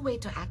there's no way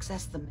to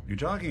access them. You're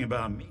talking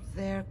about me?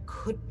 There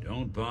could...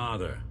 Don't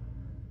bother.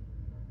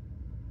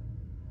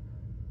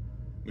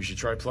 We should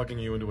try plugging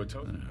you into a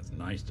token. It's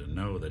nice to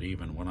know that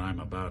even when I'm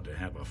about to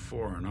have a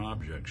foreign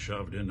object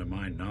shoved into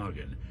my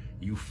noggin,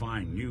 you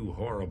find new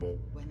horrible...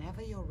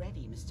 Whenever you're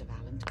ready, Mr.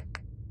 Valentine.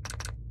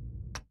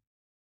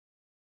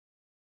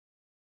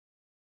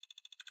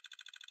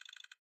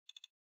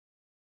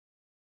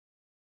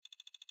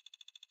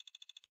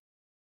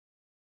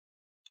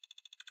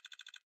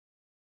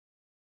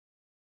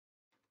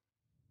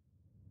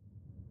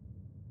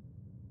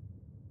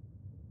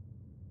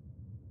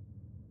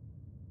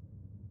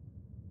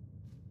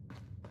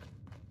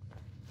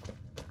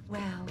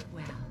 Well,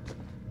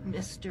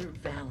 Mr.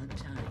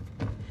 Valentine.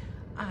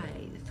 I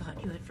thought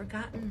you had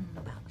forgotten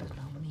about little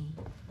old me.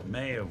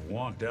 May have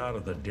walked out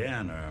of the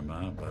den,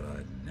 Irma, but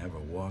I'd never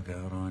walk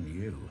out on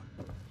you.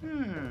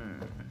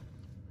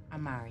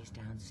 Amari's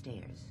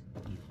downstairs,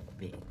 you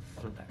big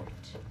flirt.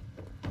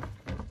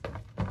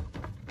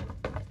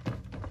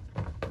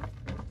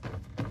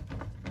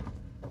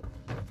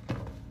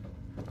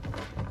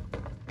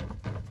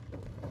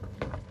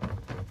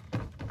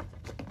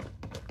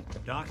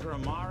 Dr.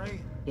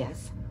 Amari?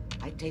 Yes?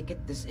 I take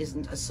it this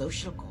isn't a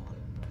social call.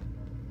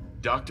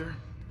 Doctor,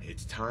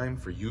 it's time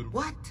for you to...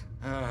 What?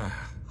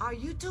 Are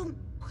you two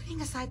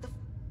putting aside the...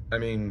 I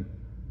mean,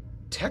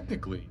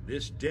 technically...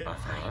 This dead...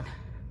 Fine.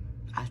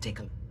 I'll take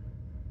a look.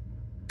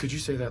 Could you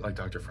say that like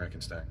Dr.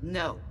 Frankenstein?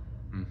 No.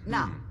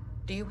 Now,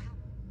 do you...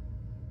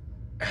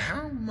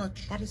 How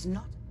much... That is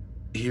not...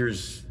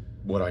 Here's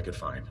what I could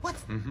find.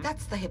 What's...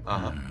 That's the hip...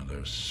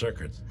 Those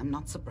circuits. I'm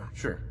not surprised.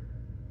 Sure.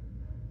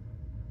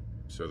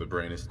 So the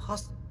brain is...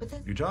 But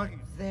there's... You're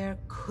talking... There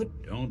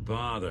could... Don't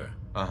bother.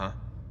 I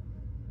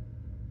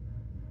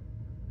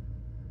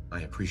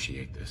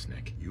appreciate this,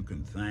 Nick. You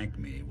can thank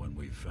me when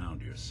we've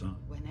found your son.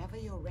 Whenever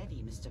you're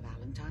ready, Mr.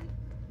 Valentine.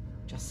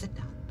 Just sit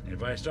down.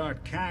 If I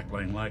start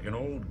cackling like an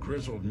old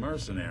grizzled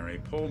mercenary,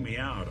 pull me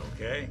out,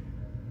 okay?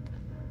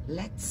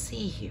 Let's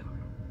see here.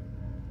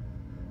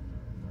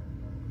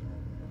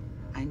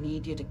 I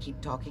need you to keep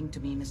talking to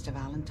me, Mr.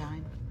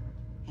 Valentine.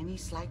 Any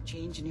slight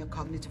change in your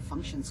cognitive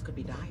functions could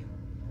be dire.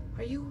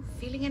 Are you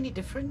feeling any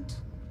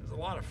different? There's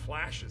a lot of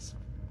flashes.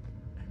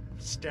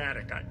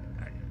 Static. I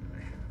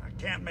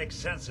can't make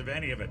sense of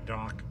any of it,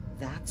 Doc.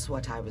 That's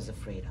what I was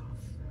afraid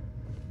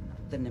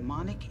of. The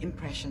mnemonic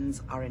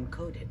impressions are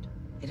encoded.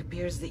 It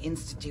appears the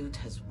Institute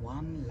has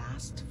one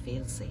last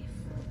failsafe.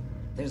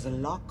 There's a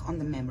lock on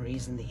the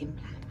memories in the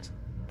implant.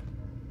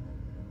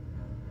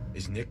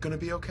 Is Nick gonna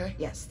be okay?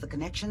 Yes, the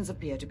connections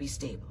appear to be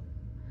stable.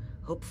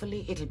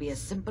 Hopefully it'll be as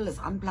simple as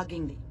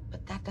unplugging the...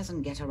 But that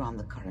doesn't get around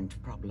the current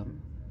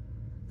problem.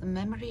 The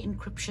memory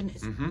encryption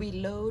is... We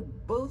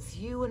load both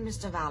you and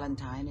Mr.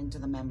 Valentine into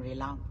the memory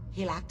lounge.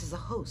 He'll act as a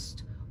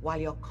host, while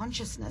your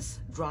consciousness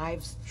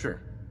drives...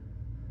 Sure.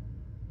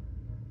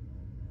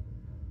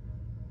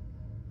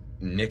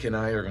 Nick and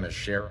I are gonna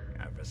share...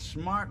 If a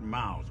smart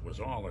mouth was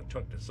all it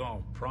took to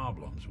solve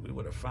problems, we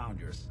would have found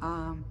your...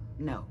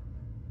 No.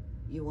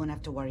 You won't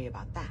have to worry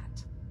about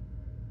that.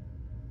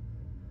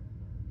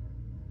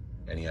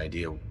 Any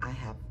idea? I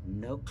have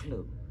no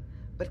clue.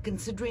 But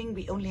considering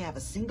we only have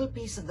a single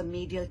piece of the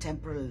medial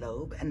temporal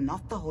lobe and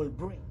not the whole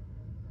brain...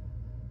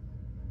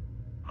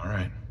 All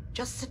right.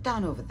 Just sit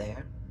down over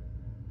there.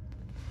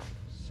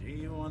 See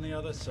you on the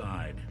other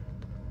side.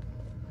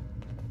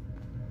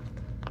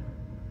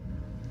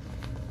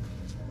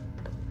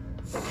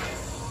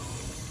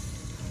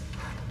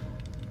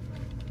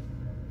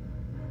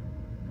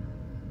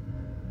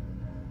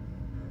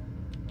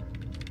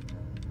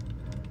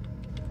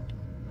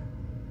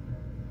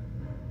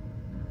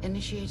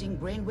 Initiating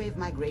brainwave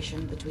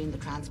migration between the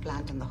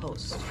transplant and the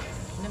host.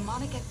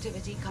 Mnemonic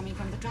activity coming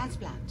from the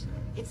transplant.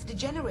 It's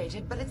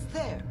degenerated, but it's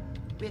there.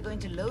 We're going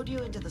to load you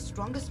into the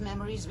strongest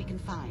memories we can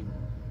find.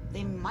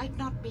 They might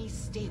not be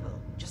stable.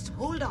 Just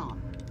hold on.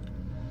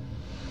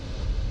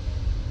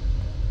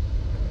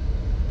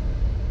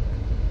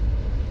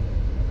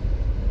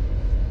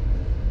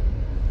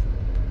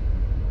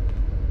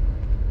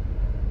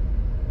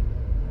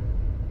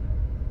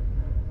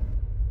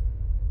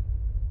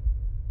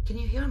 Can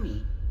you hear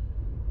me?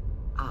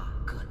 Ah,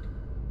 good.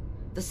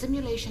 The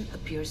simulation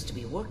appears to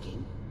be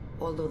working,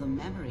 although the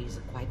memories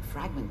are quite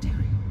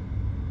fragmentary.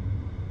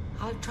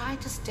 I'll try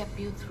to step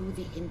you through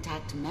the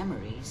intact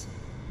memories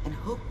and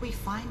hope we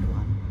find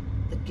one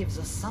that gives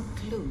us some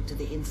clue to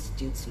the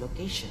Institute's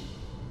location.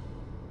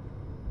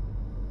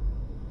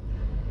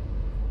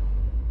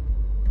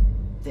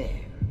 There.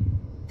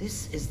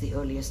 This is the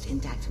earliest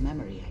intact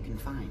memory I can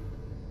find.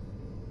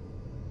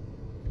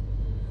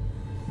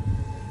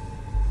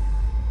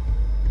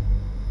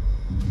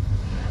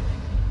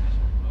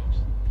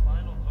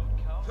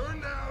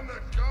 Turn down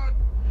the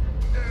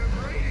goddamn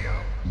radio!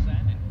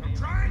 I'm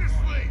trying to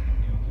sleep!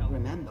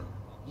 Remember,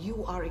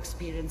 you are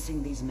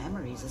experiencing these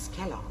memories as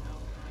Kellogg.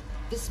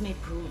 This may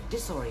prove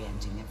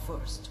disorienting at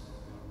first.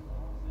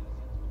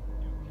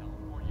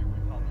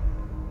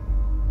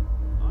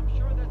 I'm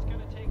sure that's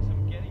gonna take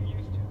some getting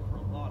used to for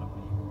a lot of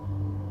people.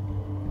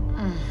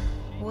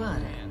 What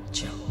a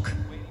joke.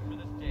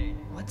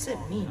 What's it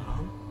mean,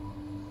 Mom?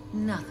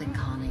 Nothing,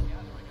 Connie.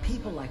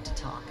 People like to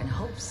talk and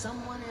hope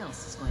someone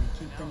else is going to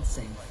keep them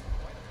safe.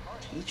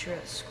 Teacher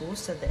at school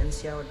said the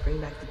NCR would bring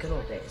back the good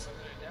old days.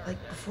 Like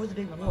before the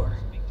big war.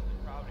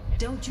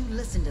 Don't you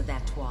listen to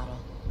that twaddle.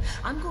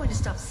 I'm going to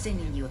stop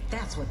singing you if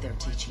that's what they're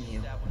teaching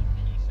you.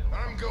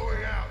 I'm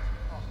going out.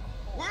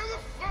 Where the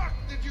fuck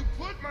did you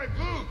put my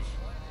boots?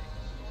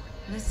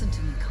 Listen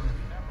to me, Connie.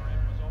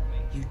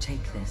 You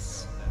take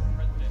this.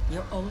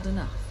 You're old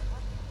enough.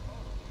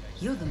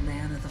 You're the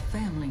man of the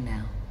family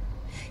now.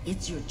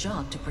 It's your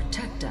job to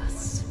protect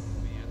us.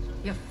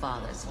 Your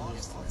father's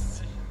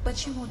useless,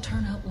 but you won't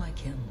turn out like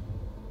him.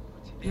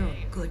 You're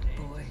a good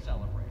boy.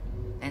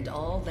 And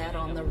all that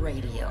on the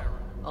radio,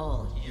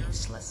 all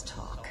useless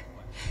talk.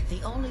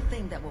 The only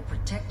thing that will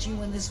protect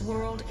you in this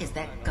world is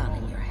that gun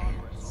in your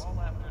hands.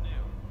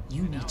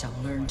 You need to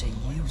learn to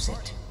use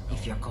it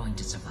if you're going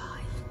to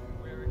survive.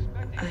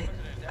 I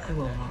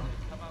will, Mom.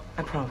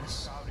 I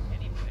promise.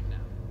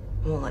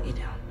 I won't let you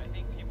down.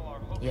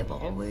 You've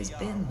always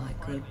been my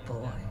good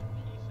boy.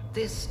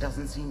 This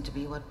doesn't seem to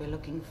be what we're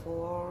looking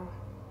for.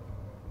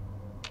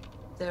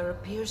 There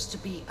appears to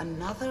be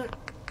another...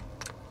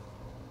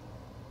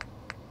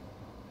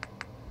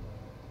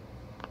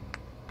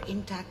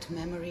 intact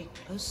memory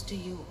close to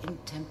you in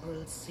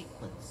temporal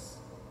sequence.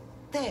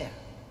 There.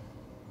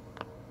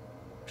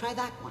 Try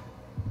that one.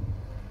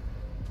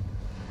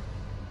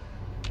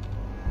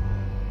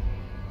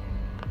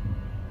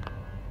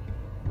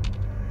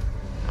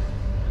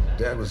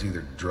 Dad was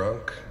either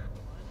drunk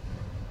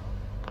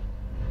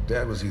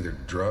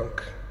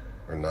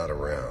or not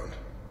around.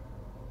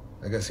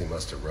 I guess he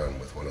must have run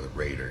with one of the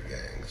raider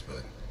gangs,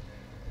 but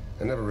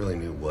I never really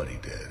knew what he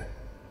did.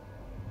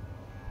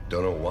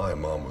 Don't know why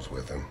Mom was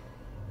with him.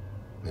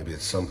 Maybe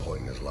at some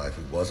point in his life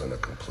he wasn't a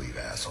complete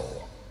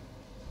asshole.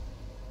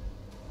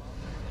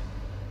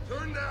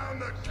 Turn down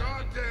the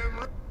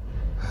goddamn...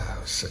 I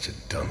was such a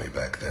dummy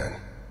back then.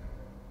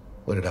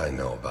 What did I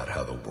know about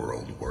how the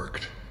world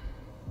worked?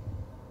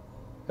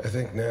 I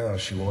think now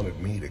she wanted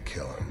me to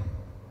kill him.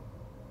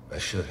 I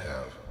should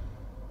have.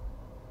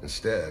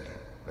 Instead,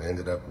 I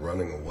ended up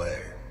running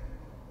away.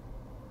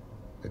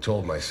 I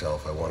told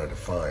myself I wanted to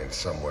find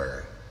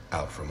somewhere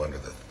out from under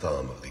the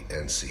thumb of the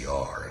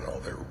NCR and all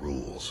their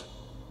rules.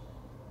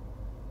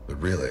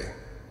 But really,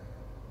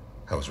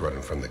 I was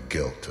running from the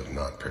guilt of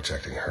not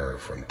protecting her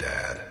from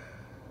Dad.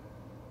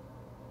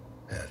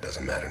 Yeah, it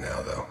doesn't matter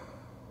now, though.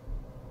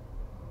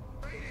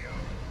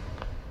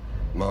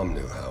 Mom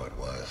knew how it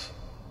was.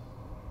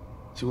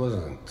 She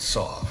wasn't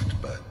soft,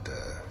 but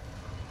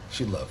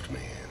she loved me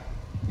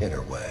in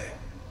her way.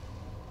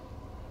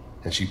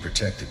 And she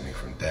protected me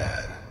from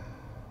Dad.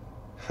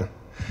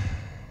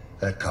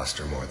 That cost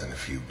her more than a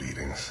few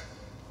beatings.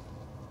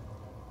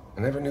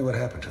 I never knew what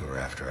happened to her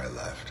after I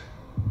left.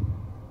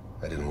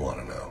 I didn't want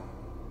to know.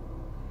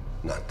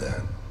 Not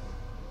then.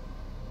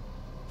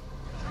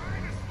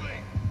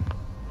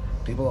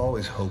 People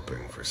always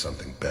hoping for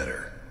something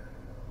better.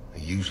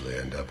 They usually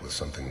end up with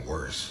something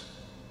worse.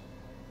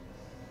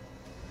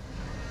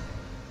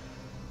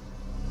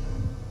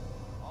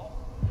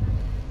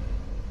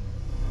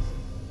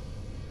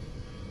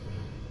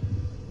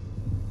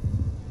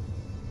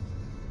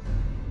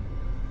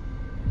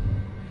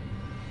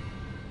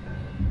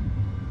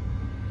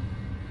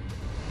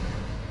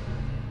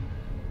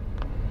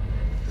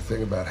 The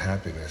thing about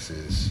happiness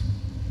is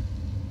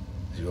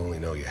you only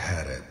know you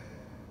had it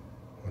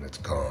when it's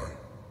gone.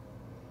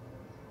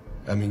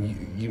 I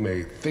mean, you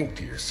may think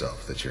to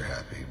yourself that you're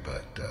happy,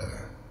 but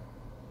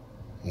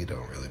you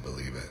don't really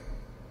believe it.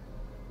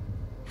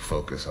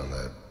 Focus on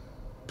that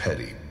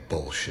petty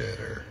bullshit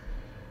or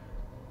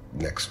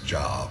next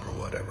job or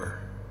whatever.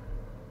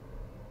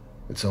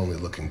 It's only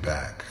looking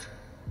back,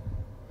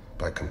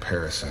 by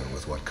comparison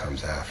with what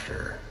comes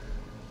after,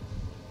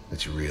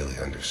 that you really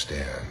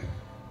understand.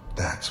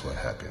 That's what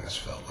happiness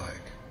felt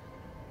like.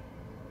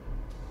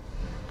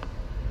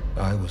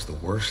 I was the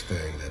worst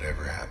thing that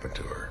ever happened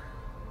to her.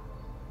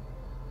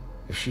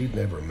 If she'd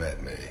never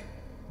met me,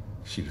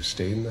 she'd have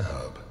stayed in the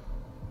hub,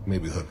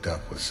 maybe hooked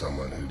up with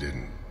someone who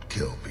didn't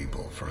kill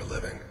people for a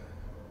living.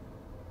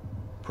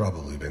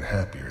 Probably been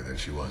happier than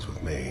she was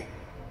with me.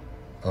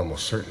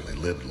 Almost certainly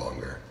lived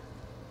longer.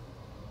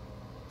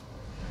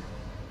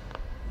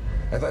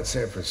 I thought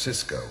San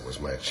Francisco was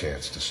my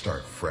chance to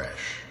start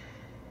fresh.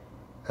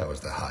 I was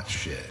the hot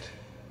shit,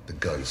 the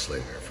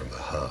gunslinger from the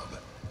hub,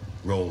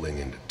 rolling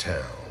into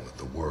town with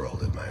the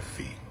world at my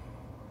feet.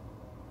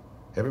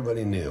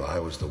 Everybody knew I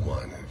was the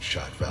one who'd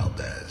shot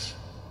Valdez.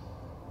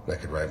 I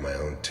could write my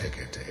own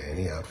ticket to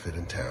any outfit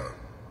in town.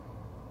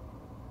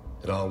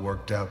 It all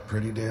worked out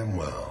pretty damn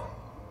well.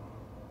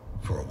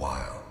 For a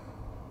while.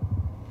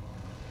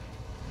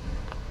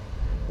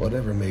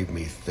 Whatever made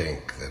me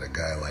think that a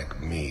guy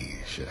like me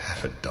should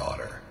have a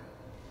daughter?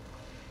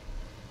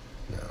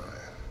 No,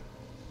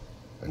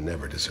 I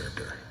never deserved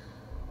her.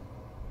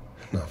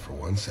 Not for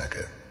 1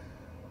 second.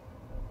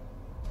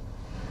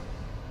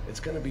 It's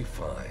gonna be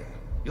fine.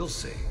 You'll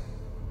see.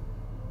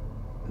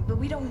 But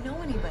we don't know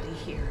anybody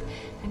here.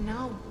 And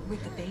now,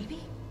 with the baby?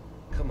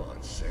 Come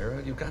on,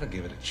 Sarah. You've got to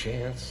give it a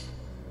chance.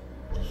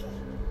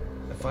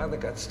 I finally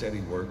got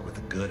steady work with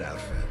a good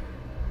outfit.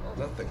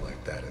 Nothing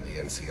like that in the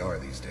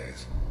NCR these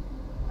days.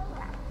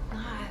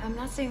 I'm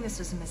not saying this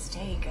was a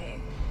mistake.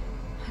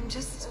 I'm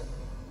just...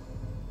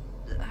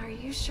 Are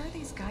you sure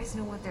these guys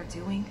know what they're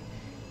doing?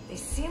 They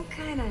seem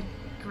kind of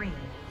green.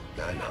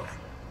 I know.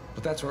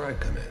 But that's where I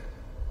come in.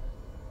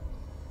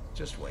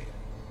 Just wait.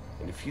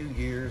 In a few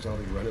years, I'll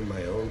be running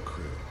my own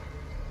crew.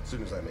 As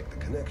soon as I make the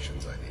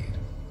connections I need.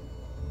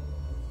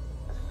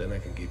 Then I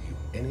can give you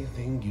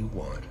anything you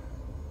want.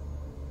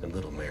 And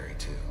little Mary,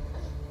 too.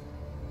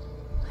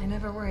 I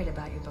never worried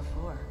about you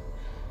before.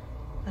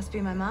 Must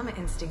be my mama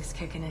instincts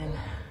kicking in.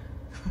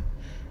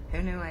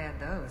 Who knew I had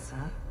those,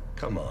 huh?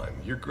 Come on,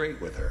 you're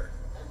great with her.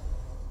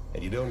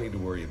 And you don't need to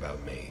worry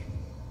about me.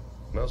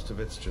 Most of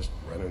it's just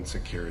running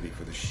security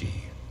for the she.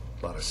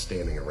 A lot of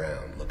standing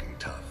around looking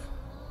tough.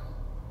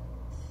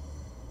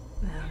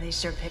 Well, they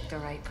sure picked the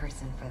right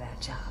person for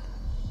that job.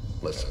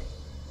 Listen,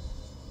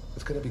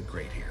 it's gonna be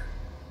great here.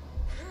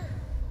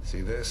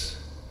 See this?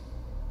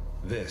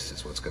 This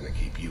is what's gonna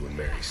keep you and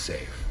Mary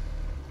safe.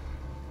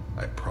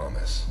 I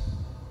promise.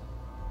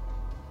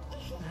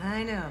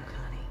 I know,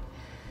 Connie.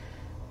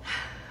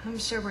 I'm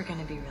sure we're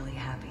gonna be really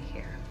happy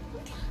here.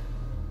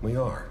 We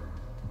are.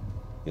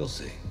 You'll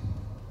see.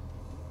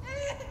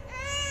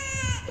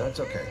 That's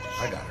okay.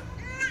 I got her.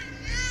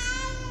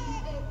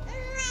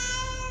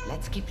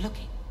 Let's keep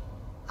looking.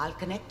 I'll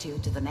connect you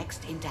to the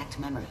next intact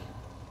memory.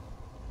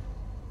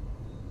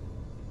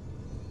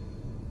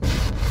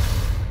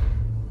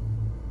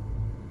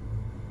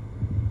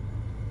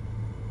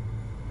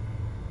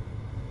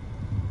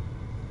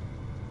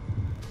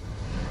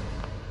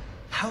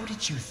 How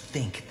did you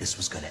think this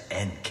was gonna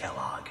end,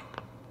 Kellogg?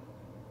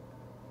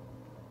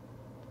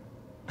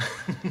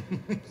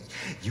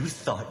 You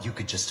thought you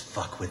could just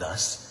fuck with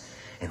us,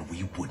 and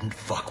we wouldn't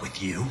fuck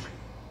with you?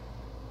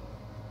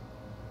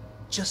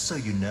 Just so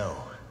you know,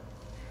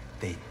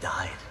 they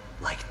died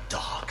like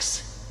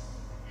dogs.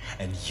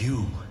 And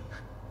you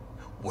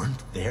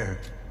weren't there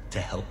to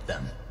help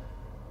them.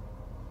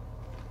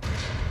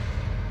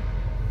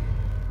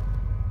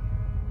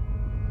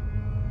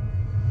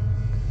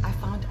 I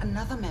found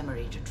another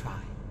memory to try.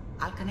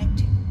 I'll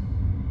connect you.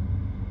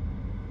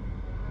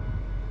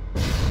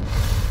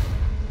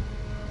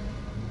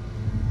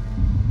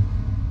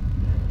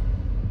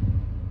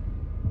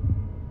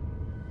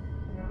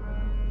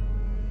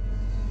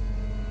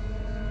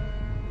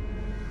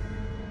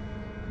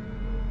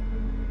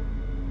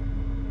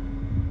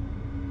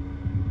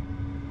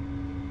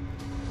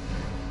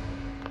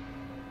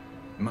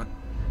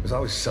 There's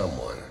always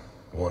someone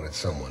who wanted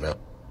someone else.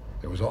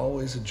 There was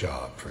always a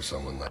job for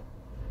someone like...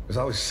 There's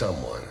always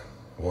someone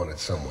who wanted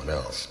someone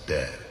else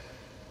dead.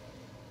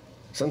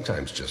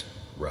 Sometimes just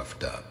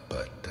roughed up,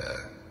 but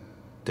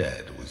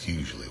dead was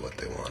usually what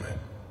they wanted.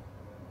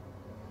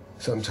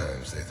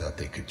 Sometimes they thought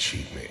they could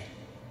cheat me.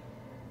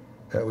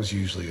 That was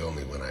usually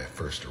only when I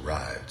first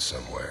arrived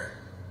somewhere.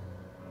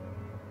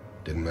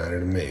 Didn't matter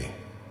to me.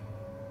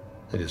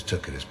 I just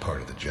took it as part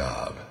of the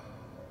job.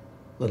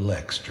 A little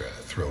extra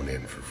thrown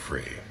in for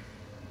free.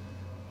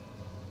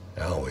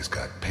 I always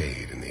got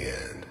paid in the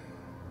end.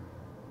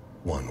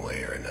 One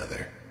way or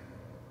another.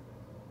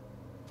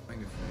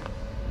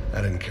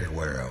 I didn't care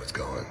where I was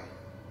going.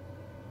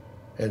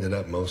 Ended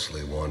up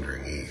mostly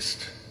wandering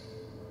east.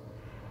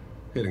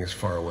 Getting as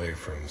far away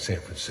from San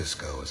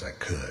Francisco as I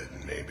could,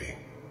 maybe.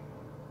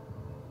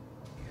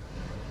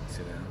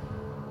 Sit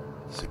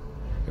down.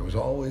 There was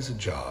always a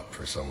job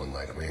for someone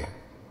like me.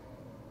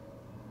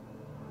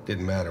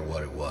 Didn't matter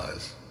what it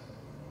was.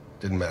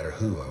 Didn't matter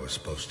who I was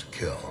supposed to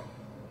kill.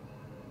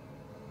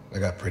 I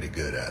got pretty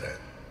good at it.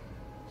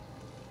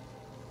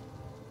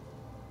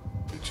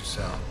 Suit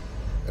yourself.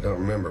 I don't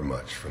remember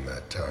much from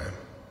that time.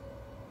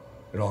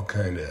 It all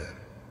kinda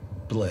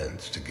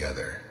blends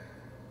together.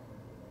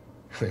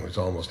 There was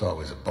almost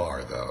always a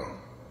bar, though.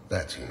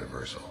 That's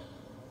universal.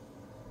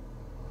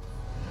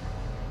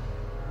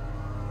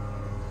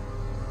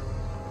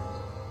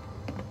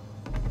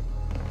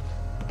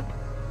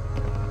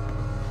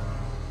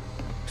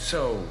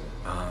 So,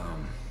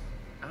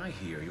 I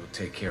hear you'll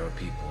take care of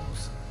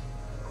people's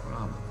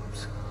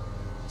problems.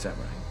 Is that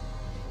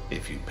right?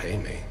 If you pay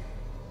me.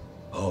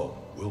 Oh,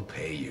 we'll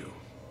pay you.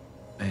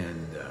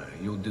 And,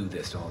 you'll do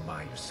this all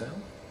by yourself?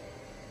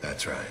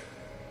 That's right.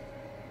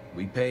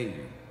 We pay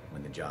you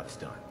when the job's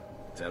done.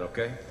 Is that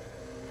okay?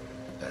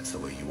 That's the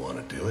way you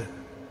want to do it?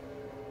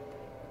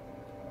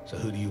 So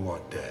who do you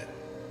want dead?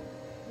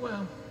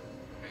 Well,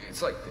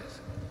 it's like this.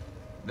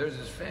 There's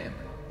his family.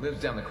 Lives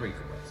down the creek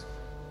a ways.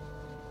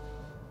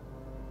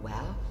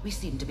 Well, we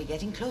seem to be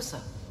getting closer.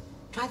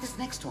 Try this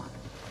next one.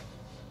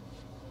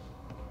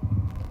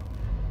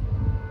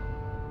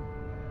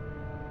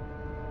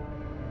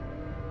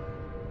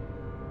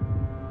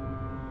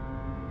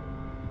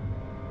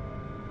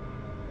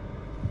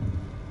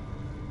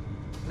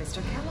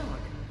 Mr.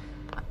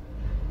 Kellogg.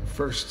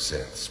 First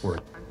synths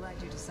weren't... I'm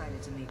glad you decided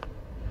to meet.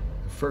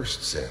 The first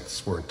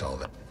synths weren't all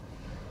that...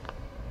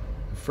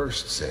 The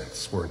first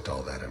synths weren't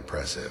all that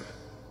impressive.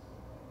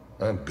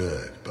 I'm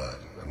good, but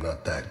I'm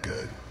not that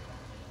good.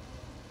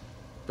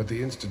 But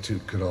the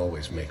Institute could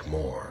always make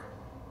more,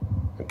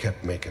 and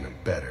kept making them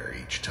better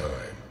each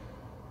time.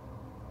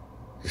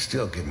 They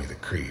still give me the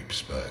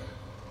creeps, but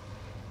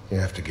you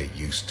have to get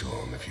used to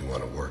them if you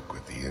want to work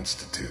with the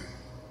Institute.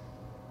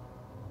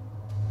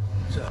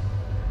 So,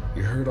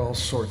 you heard all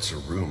sorts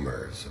of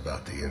rumors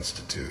about the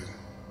Institute,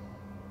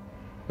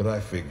 but I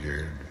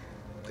figured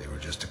they were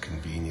just a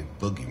convenient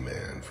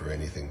boogeyman for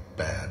anything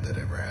bad that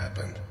ever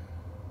happened.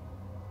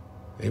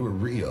 They were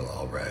real,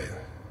 all right.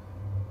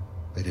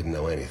 They didn't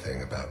know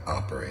anything about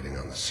operating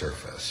on the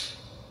surface.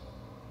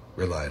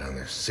 Relied on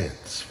their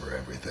synths for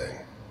everything.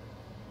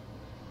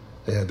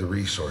 They had the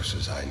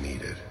resources I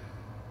needed,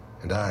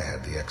 and I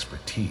had the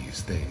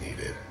expertise they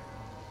needed.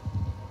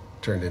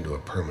 Turned into a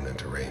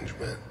permanent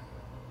arrangement,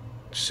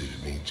 which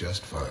suited me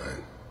just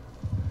fine.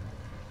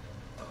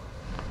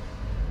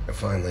 I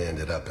finally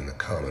ended up in the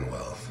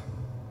Commonwealth.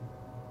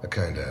 I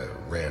kinda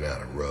ran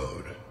out of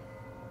road.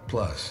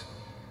 Plus,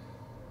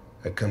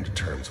 I'd come to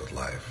terms with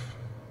life.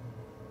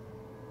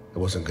 I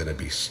wasn't gonna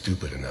be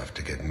stupid enough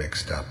to get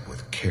mixed up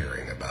with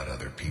caring about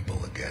other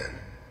people again.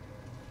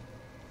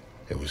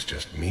 It was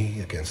just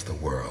me against the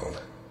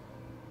world.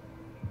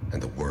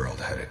 And the world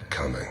had it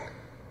coming.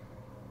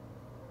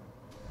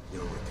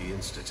 You're with the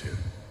Institute.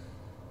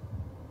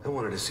 I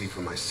wanted to see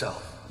for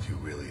myself if you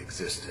really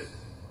existed.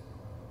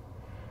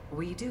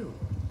 We do,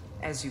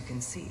 as you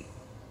can see.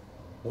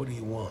 What do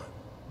you want?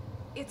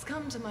 It's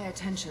come to my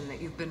attention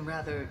that you've been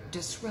rather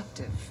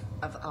disruptive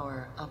of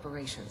our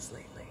operations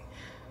lately.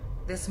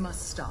 This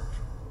must stop.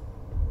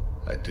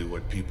 I do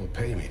what people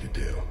pay me to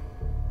do.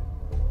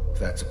 If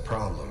that's a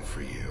problem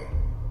for you,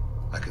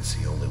 I can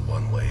see only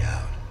one way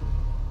out.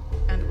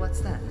 And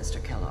what's that,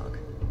 Mr. Kellogg?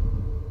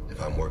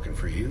 If I'm working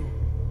for you,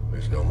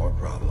 there's no more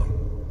problem.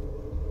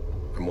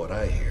 From what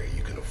I hear,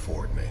 you can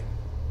afford me.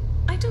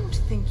 I don't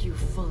think you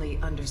fully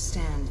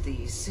understand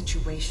the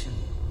situation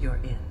you're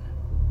in.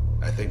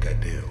 I think I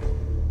do.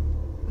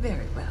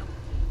 Very well.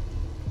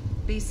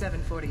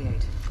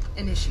 B748,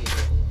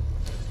 initiate.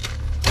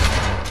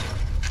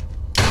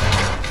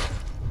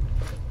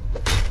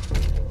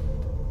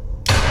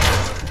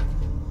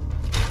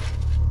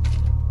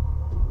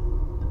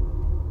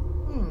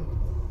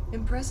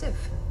 Impressive.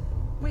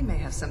 We may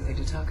have something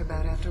to talk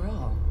about after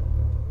all.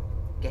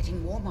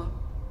 Getting warmer.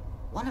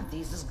 One of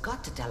these has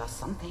got to tell us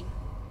something.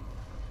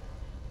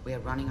 We're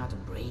running out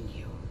of brain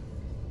here.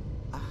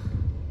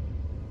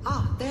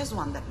 There's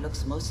one that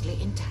looks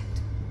mostly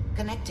intact.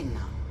 Connecting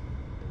now.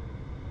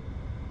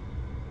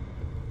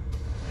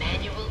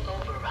 Manual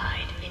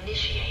override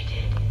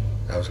initiated.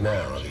 I was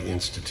now the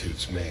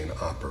Institute's main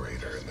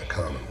operator in the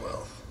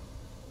Commonwealth.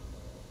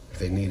 If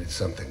they needed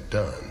something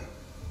done,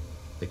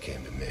 they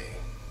came to me.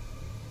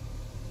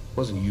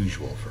 Wasn't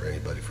usual for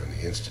anybody from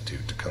the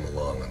Institute to come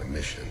along on a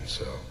mission,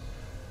 so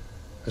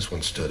this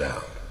one stood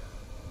out.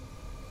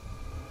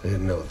 They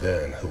didn't know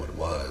then who it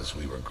was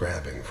we were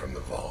grabbing from the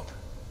vault.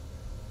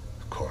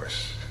 Of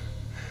course,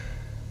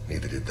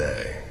 neither did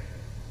they.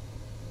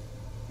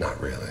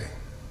 Not really.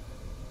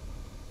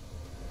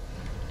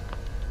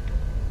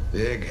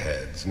 The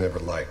eggheads never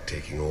liked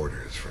taking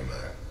orders from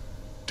a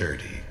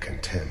dirty,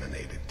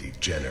 contaminated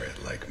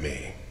degenerate like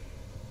me.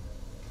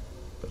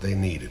 But they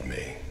needed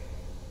me,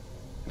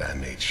 and I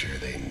made sure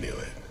they knew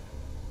it.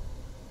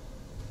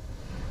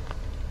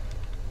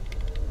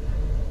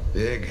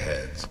 The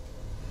eggheads.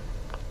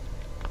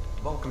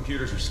 Vault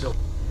computers are still...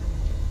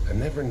 I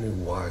never knew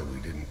why we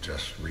didn't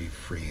just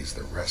refreeze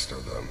the rest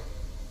of them.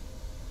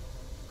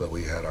 But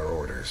we had our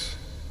orders.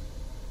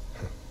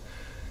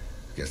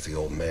 Guess the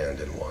old man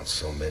didn't want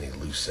so many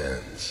loose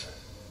ends.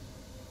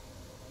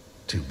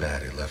 Too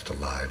bad he left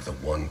alive the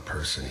one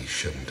person he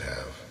shouldn't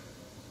have.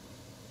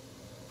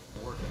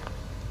 Working.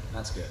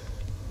 That's good.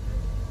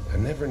 I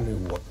never knew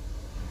what...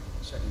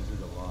 Checking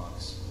through the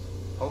logs.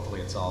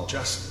 Hopefully it's all...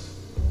 Just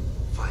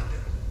find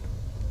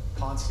it.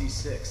 Pod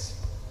C6.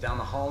 Down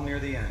the hall near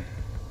the end.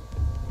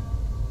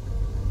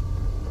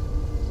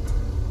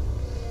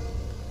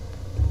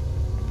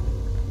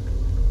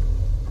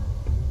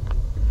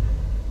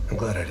 I'm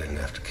glad I didn't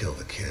have to kill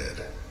the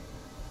kid.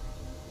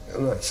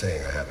 I'm not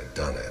saying I haven't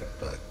done it,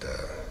 but,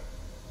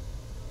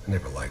 I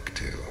never liked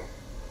to.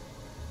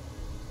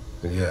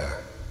 And yeah,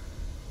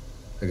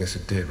 I guess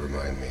it did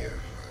remind me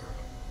of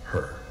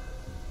her.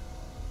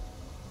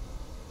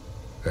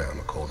 Yeah, I'm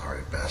a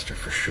cold-hearted bastard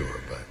for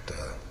sure, but,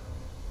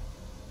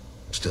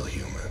 still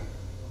human.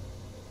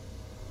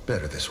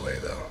 Better this way,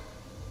 though.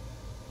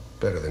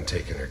 Better than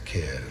taking her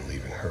kid and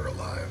leaving her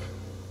alive.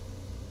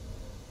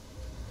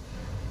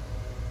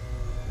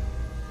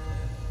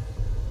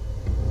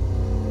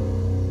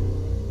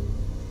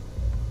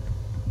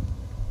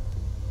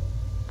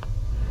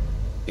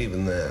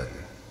 Even then,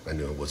 I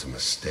knew it was a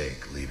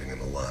mistake leaving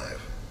him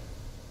alive.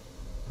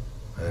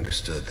 I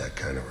understood that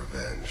kind of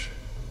revenge.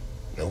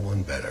 No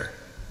one better.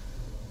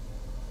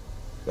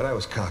 But I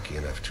was cocky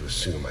enough to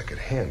assume I could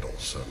handle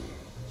some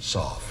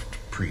soft,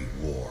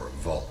 pre-war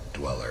vault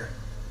dweller,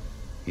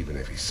 even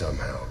if he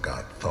somehow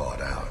got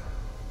thawed out.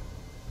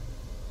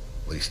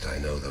 At least I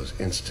know those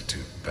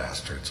Institute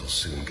bastards will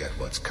soon get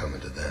what's coming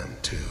to them,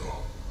 too.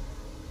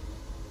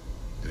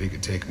 If he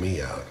could take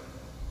me out,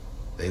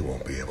 they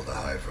won't be able to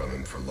hide from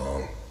him for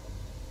long.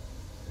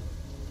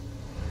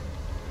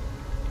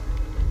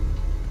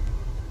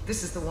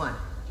 This is the one.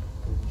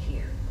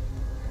 Here.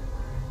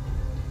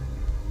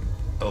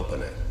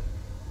 Open it.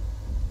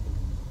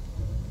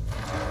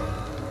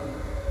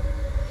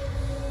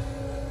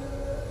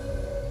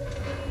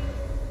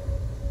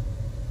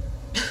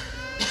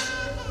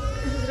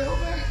 Is it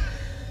over?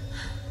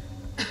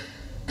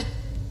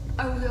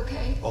 Are we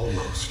okay?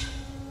 Almost.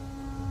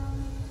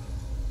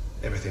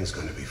 Everything's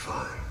gonna be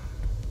fine.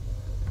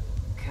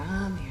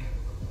 Come here.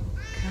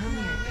 Come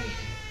here.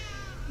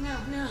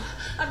 No,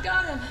 I've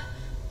got him.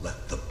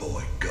 Let the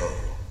boy go.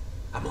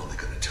 I'm only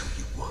gonna tell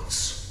you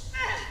once.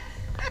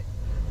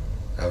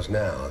 I was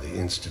now the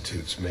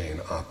Institute's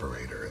main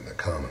operator in the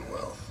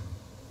Commonwealth.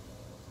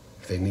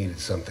 If they needed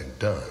something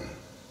done,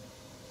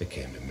 they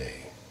came to me.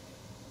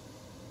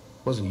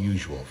 It wasn't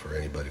usual for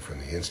anybody from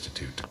the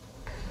Institute to...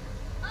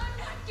 I'm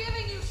not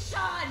giving you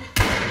Sean!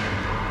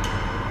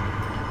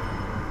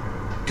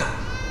 God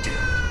damn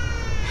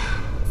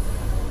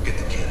it. Get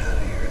the kid out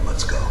of here and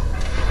let's go.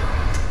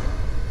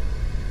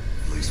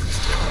 At least we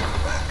still have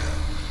a backup.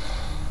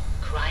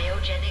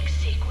 Cryogenic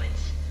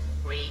sequence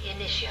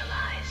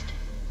reinitialized.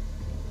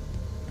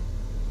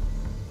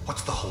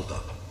 What's the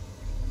holdup?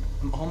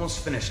 I'm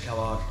almost finished,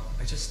 Kellogg.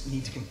 I just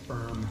need to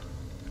confirm.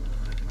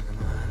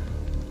 Come on.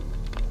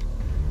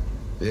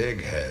 The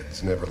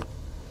eggheads never...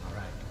 All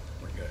right,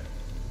 we're good.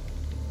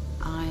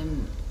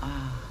 I'm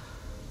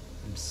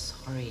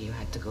sorry you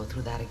had to go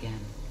through that again.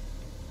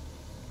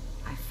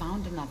 I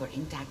found another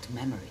intact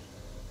memory.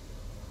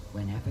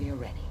 Whenever you're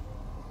ready.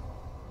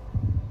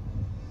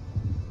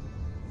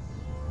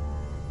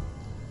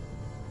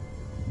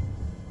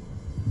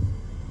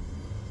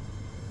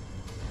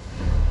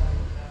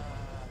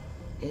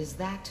 Is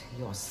that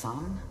your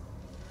son?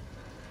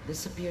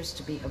 This appears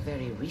to be a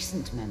very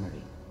recent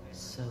memory,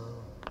 so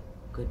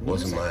good news.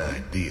 Wasn't my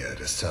idea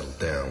to settle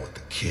down with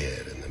the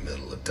kid in the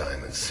middle of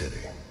Diamond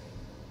City.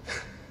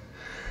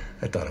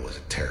 I thought it was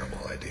a terrible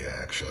idea,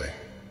 actually.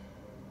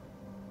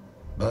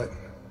 But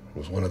it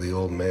was one of the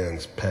old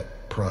man's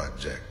pet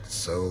projects,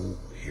 so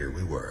here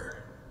we were.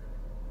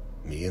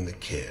 Me and the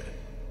kid.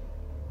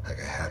 Like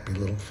a happy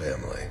little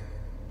family.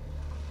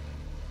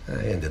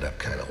 I ended up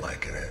kind of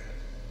liking it.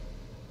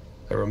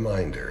 A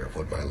reminder of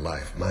what my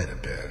life might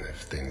have been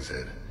if things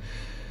had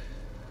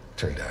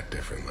turned out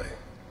differently.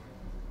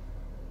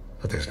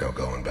 But there's no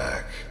going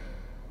back.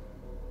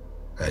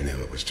 I knew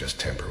it was just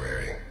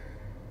temporary.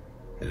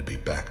 It'd be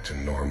back to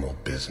normal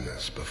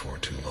business before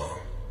too long.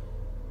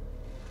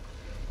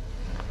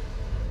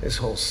 This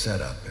whole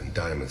setup in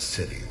Diamond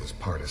City was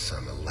part of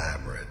some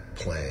elaborate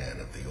plan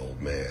of the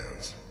old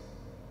man's.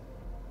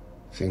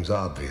 Seems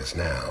obvious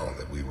now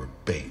that we were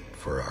bait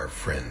for our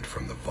friend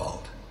from the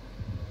vault.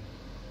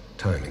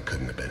 Timing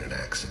couldn't have been an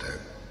accident.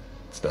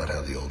 It's not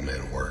how the old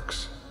man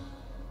works.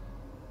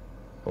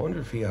 I wonder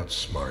if he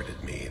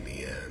outsmarted me in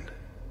the end.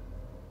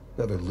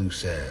 Another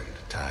loose end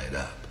tied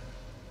up.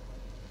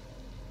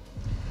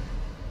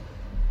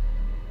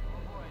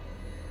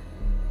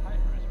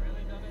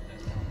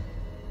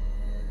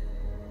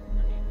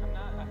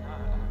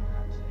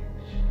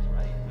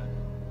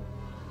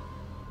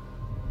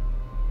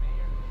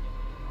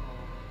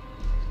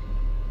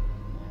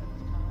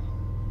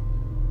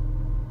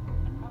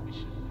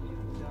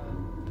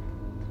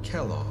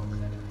 Kellogg.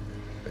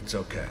 It's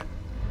okay.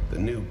 The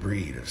new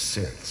breed of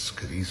synths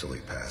could easily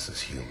pass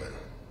as human.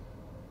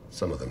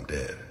 Some of them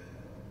did.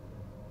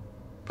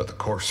 But the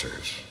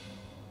coursers,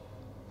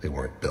 they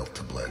weren't built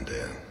to blend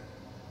in.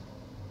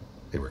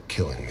 They were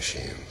killing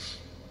machines,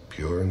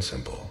 pure and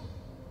simple.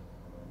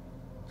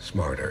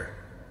 Smarter,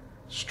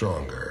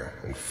 stronger,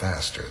 and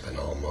faster than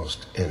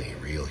almost any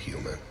real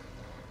human.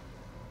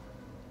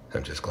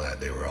 I'm just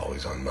glad they were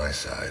always on my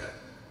side.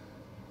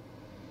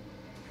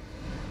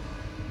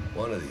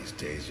 One of these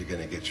days, you're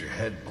gonna get your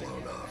head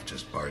blown off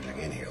just barging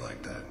in here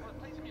like that.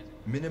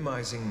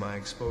 Minimizing my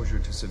exposure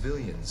to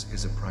civilians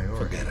is a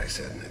priority. Forget I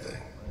said anything.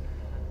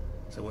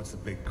 So what's the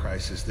big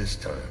crisis this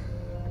time?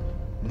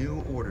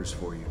 New orders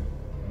for you.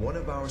 One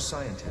of our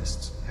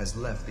scientists has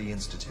left the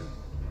Institute.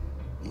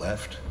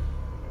 Left?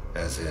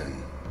 As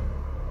in?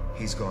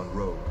 He's gone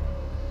rogue.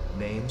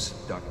 Name's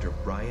Dr.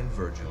 Brian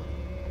Virgil.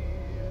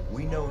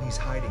 We know he's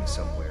hiding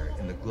somewhere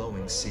in the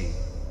glowing sea.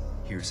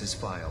 Here's his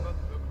file.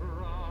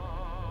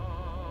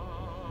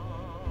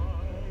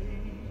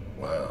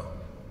 Wow.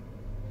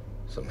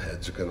 Some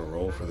heads are gonna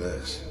roll for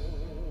this.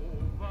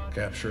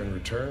 Capture and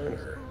return,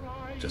 or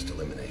just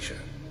elimination?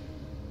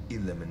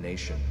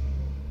 Elimination.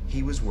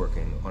 He was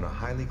working on a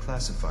highly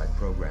classified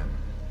program.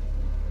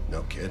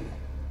 No kidding.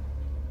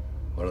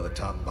 One of the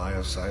top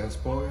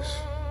bioscience boys?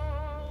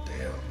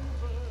 Damn.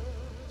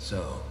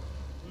 So,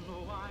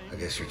 I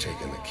guess you're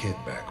taking the kid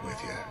back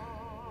with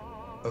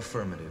you.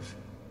 Affirmative.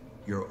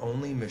 Your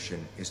only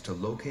mission is to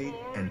locate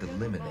and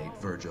eliminate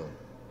Virgil.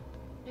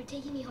 You're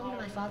taking me home to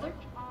my father?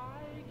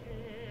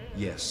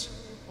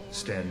 Yes.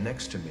 Stand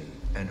next to me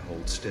and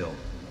hold still.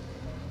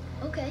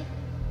 Okay.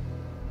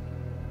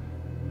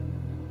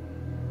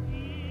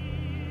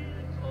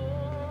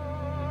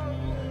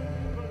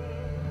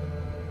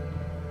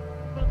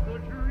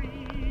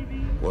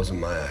 Wasn't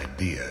my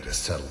idea to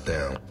settle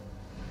down.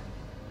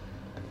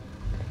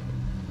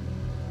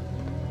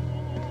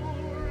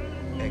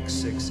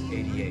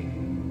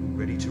 X688.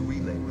 Ready to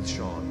relay with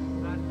Sean.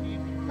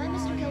 Bye,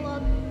 Mr.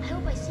 Kellogg. I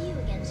hope I see you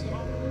again soon.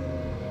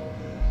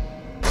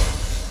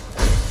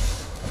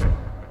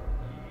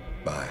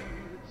 Bye.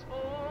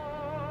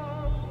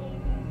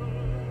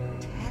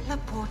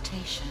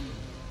 Teleportation.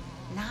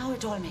 Now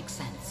it all makes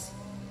sense.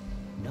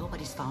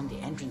 Nobody's found the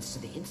entrance to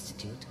the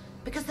Institute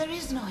because there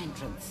is no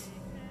entrance.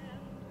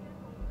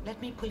 Let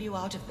me pull you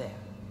out of there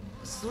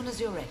as soon as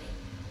you're ready.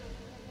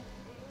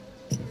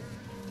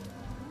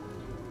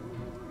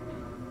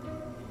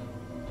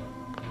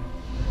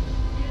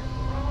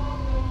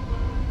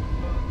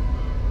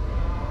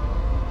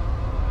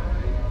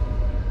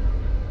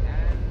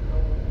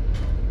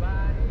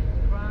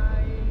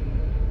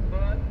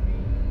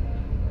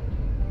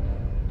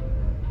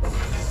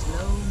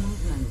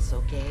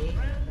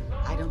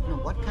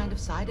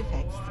 Side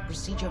effects the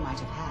procedure might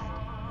have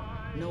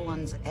had. No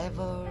one's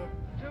ever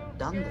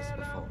done this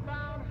before.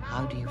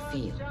 How do you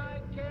feel?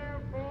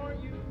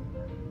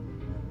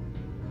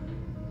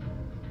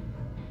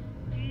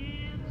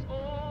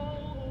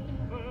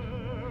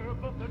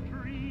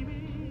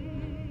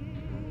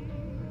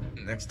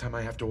 Next time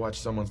I have to watch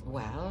someone's...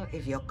 Well,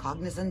 if you're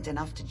cognizant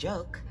enough to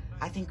joke,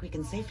 I think we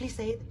can safely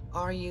say,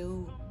 are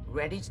you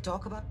ready to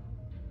talk about?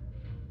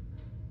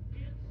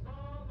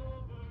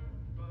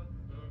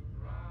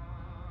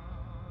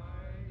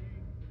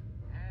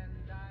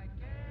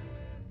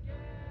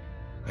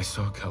 I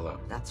saw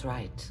Kellogg. That's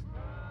right.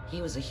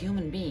 He was a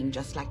human being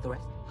just like the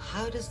rest.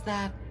 How does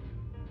that...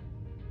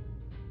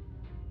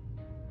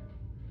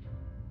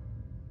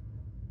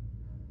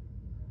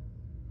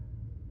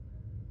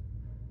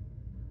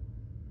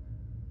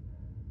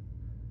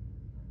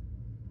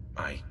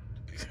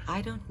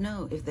 I don't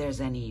know if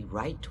there's any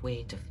right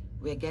way to...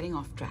 We're getting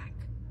off track.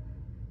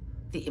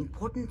 The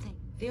important thing,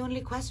 the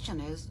only question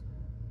is...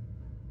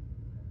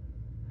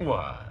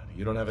 What?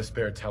 You don't have a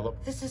spare tele...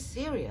 This is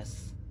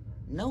serious.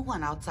 No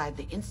one outside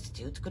the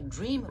Institute could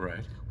dream of...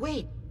 Right.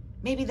 Wait,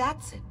 maybe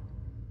that's it.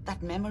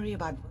 That memory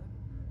about...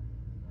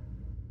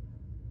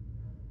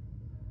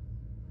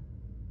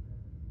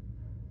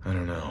 I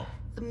don't know.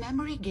 The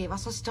memory gave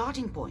us a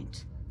starting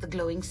point. The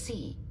glowing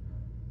sea.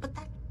 But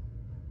that...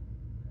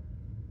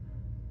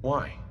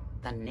 Why?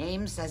 The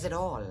name says it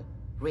all.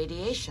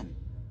 Radiation.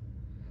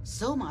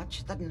 So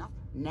much that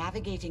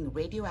navigating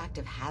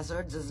radioactive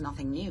hazards is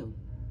nothing new.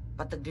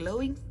 But the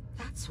glowing...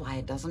 That's why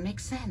it doesn't make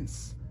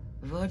sense.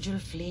 Virgil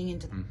fleeing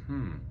into the...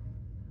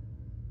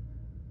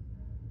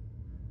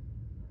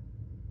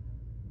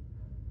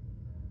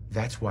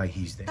 That's why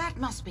he's there. That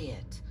must be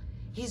it.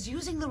 He's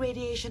using the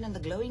radiation in the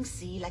glowing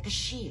sea like a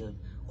shield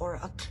or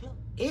a cloak.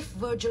 If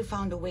Virgil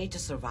found a way to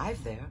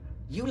survive there,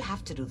 you'll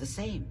have to do the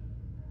same.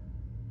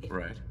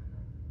 Right.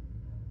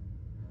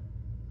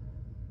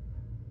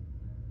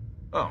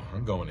 Oh,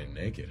 I'm going in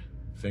naked.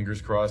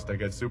 Fingers crossed I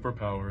get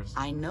superpowers.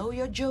 I know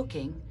you're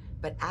joking,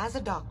 but as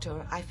a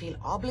doctor, I feel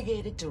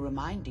obligated to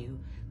remind you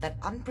that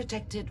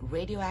unprotected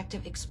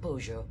radioactive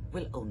exposure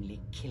will only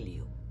kill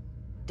you.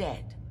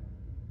 Dead.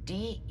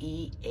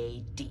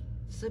 D-E-A-D.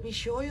 So be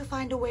sure you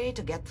find a way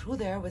to get through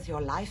there with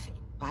your life.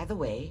 By the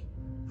way,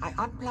 I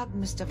unplugged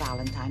Mr.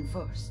 Valentine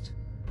first.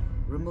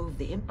 Remove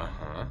the imp...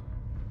 Uh-huh.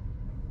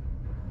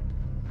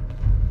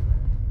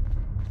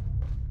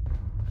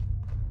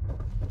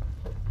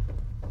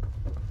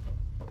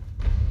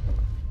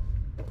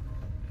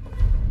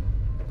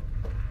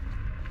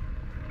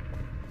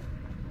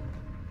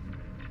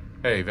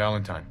 Hey,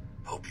 Valentine.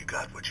 Hope you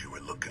got what you were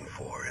looking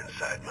for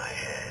inside my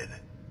head.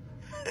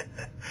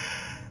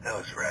 That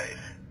was right.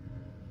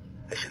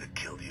 I should have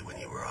killed you when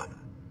you were on.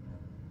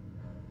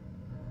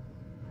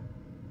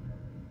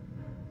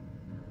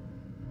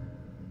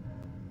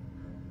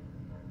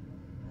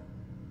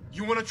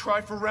 You want to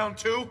try for round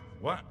 2?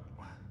 What?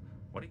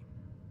 What are you...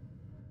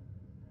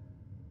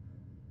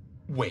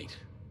 Wait.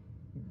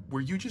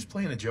 Were you just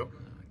playing a joke?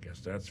 I guess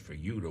that's for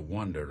you to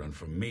wonder, and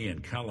for me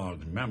and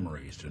Kellogg's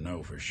memories to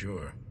know for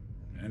sure.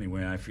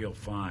 Anyway, I feel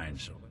fine,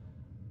 so...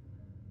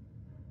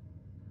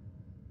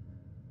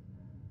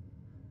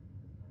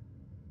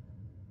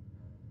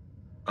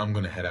 I'm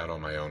gonna head out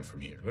on my own from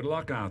here. Good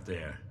luck out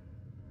there.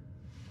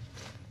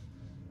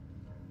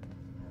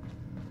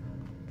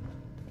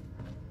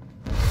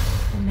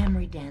 The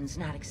memory den's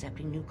not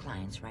accepting new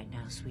clients right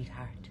now,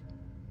 sweetheart.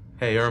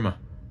 Hey, Irma.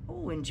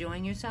 Oh,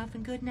 enjoying yourself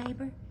in Good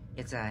Neighbor?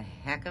 It's a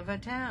heck of a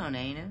town,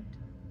 ain't it?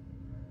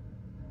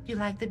 Do you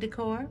like the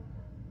decor?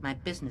 My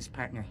business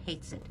partner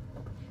hates it.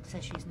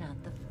 Says she's not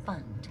the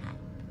fun type.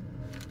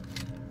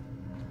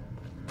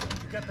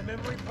 You got the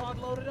memory pod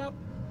loaded up?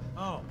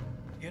 Oh,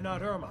 you're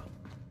not Irma.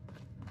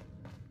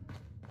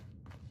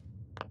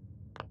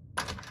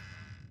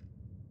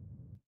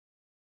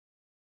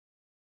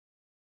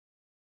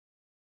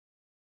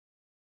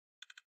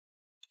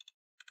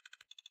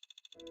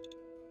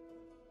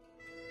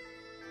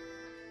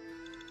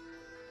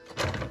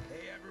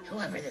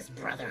 Whoever this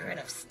Brotherhood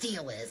of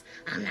Steel is,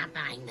 I'm not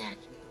buying that.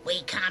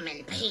 We come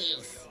in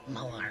peace,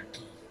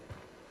 malarkey.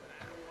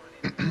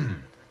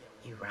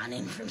 You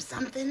running from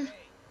something?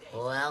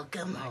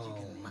 Welcome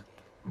home.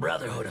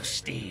 Brotherhood of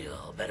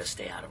Steel, better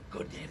stay out of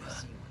Good Neighbor.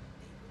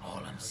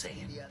 All I'm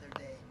saying.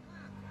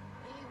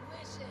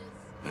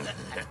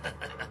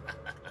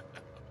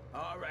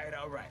 All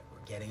right.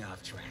 We're getting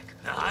off track.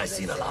 Now, I've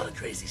seen a lot of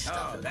crazy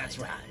stuff in that's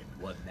my right. time.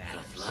 What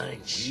matters?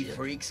 flying We ship.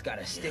 freaks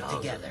gotta stick Yeah,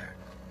 together.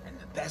 And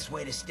the best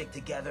way to stick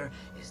together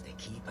is to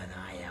keep an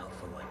eye out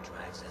for what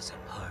drives us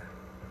apart.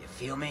 You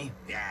feel me?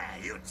 Yeah,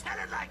 you tell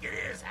it like it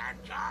is,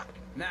 Hancock.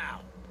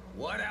 Now,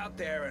 what out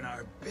there in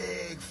our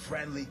big,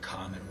 friendly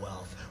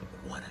Commonwealth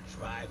would want to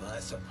drive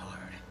us apart?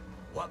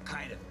 What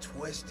kind of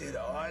twisted,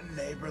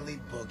 unneighborly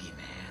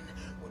boogeyman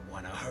would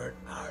want to hurt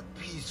our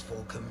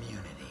peaceful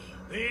community?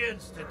 The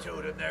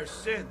Institute and their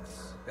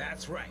synths.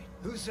 That's right.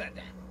 Who said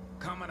that?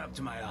 Coming up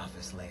to my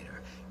office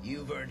later.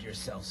 You've earned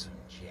yourself some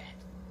jet.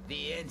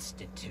 The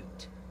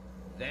Institute.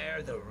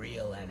 They're the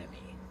real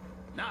enemy.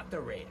 Not the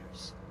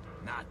Raiders.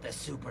 Not the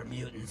super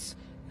mutants.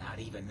 Not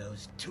even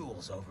those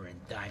tools over in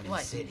Diamond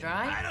What, City. you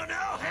drive? I don't know,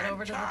 Head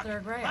over to the Hancock.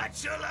 third rail. I'd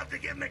sure love to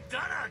give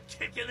McDonough a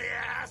kick in the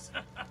ass.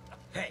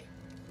 Hey,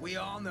 we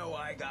all know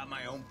I got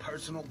my own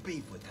personal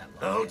beef with that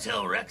The lot.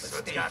 Hotel But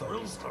Rexford's stay got focused.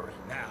 rules for it.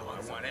 Now,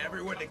 I want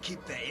everyone to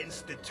keep the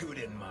Institute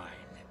in mind.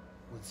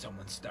 When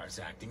someone starts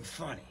acting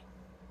funny.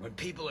 When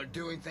people are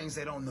doing things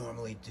they don't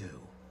normally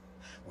do.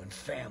 When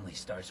family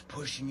starts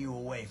pushing you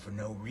away for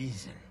no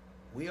reason.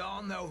 We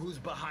all know who's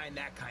behind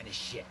that kind of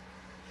shit.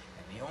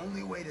 And the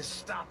only way to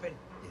stop it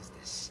is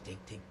to stick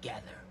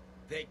together.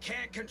 They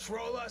can't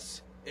control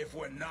us if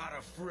we're not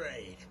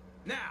afraid.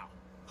 Now,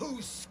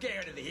 who's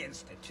scared of the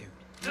Institute?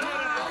 Not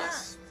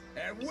us!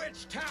 And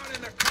which town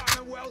in the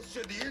Commonwealth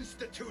should the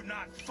Institute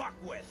not fuck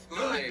with?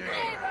 Good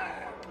Neighbor!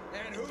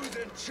 And who's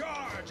in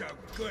charge of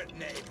Good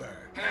Neighbor?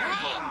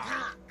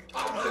 Hancock!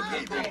 Of the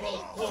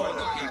people, for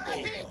the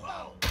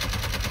people!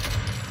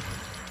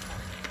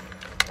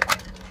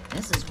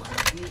 This is one of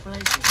the few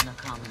places in the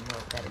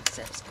Commonwealth that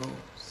accepts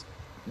ghouls.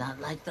 Not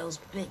like those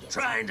bigots.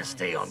 Trying to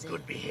stay on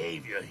good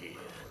behavior here.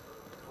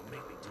 Don't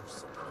make me do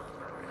something.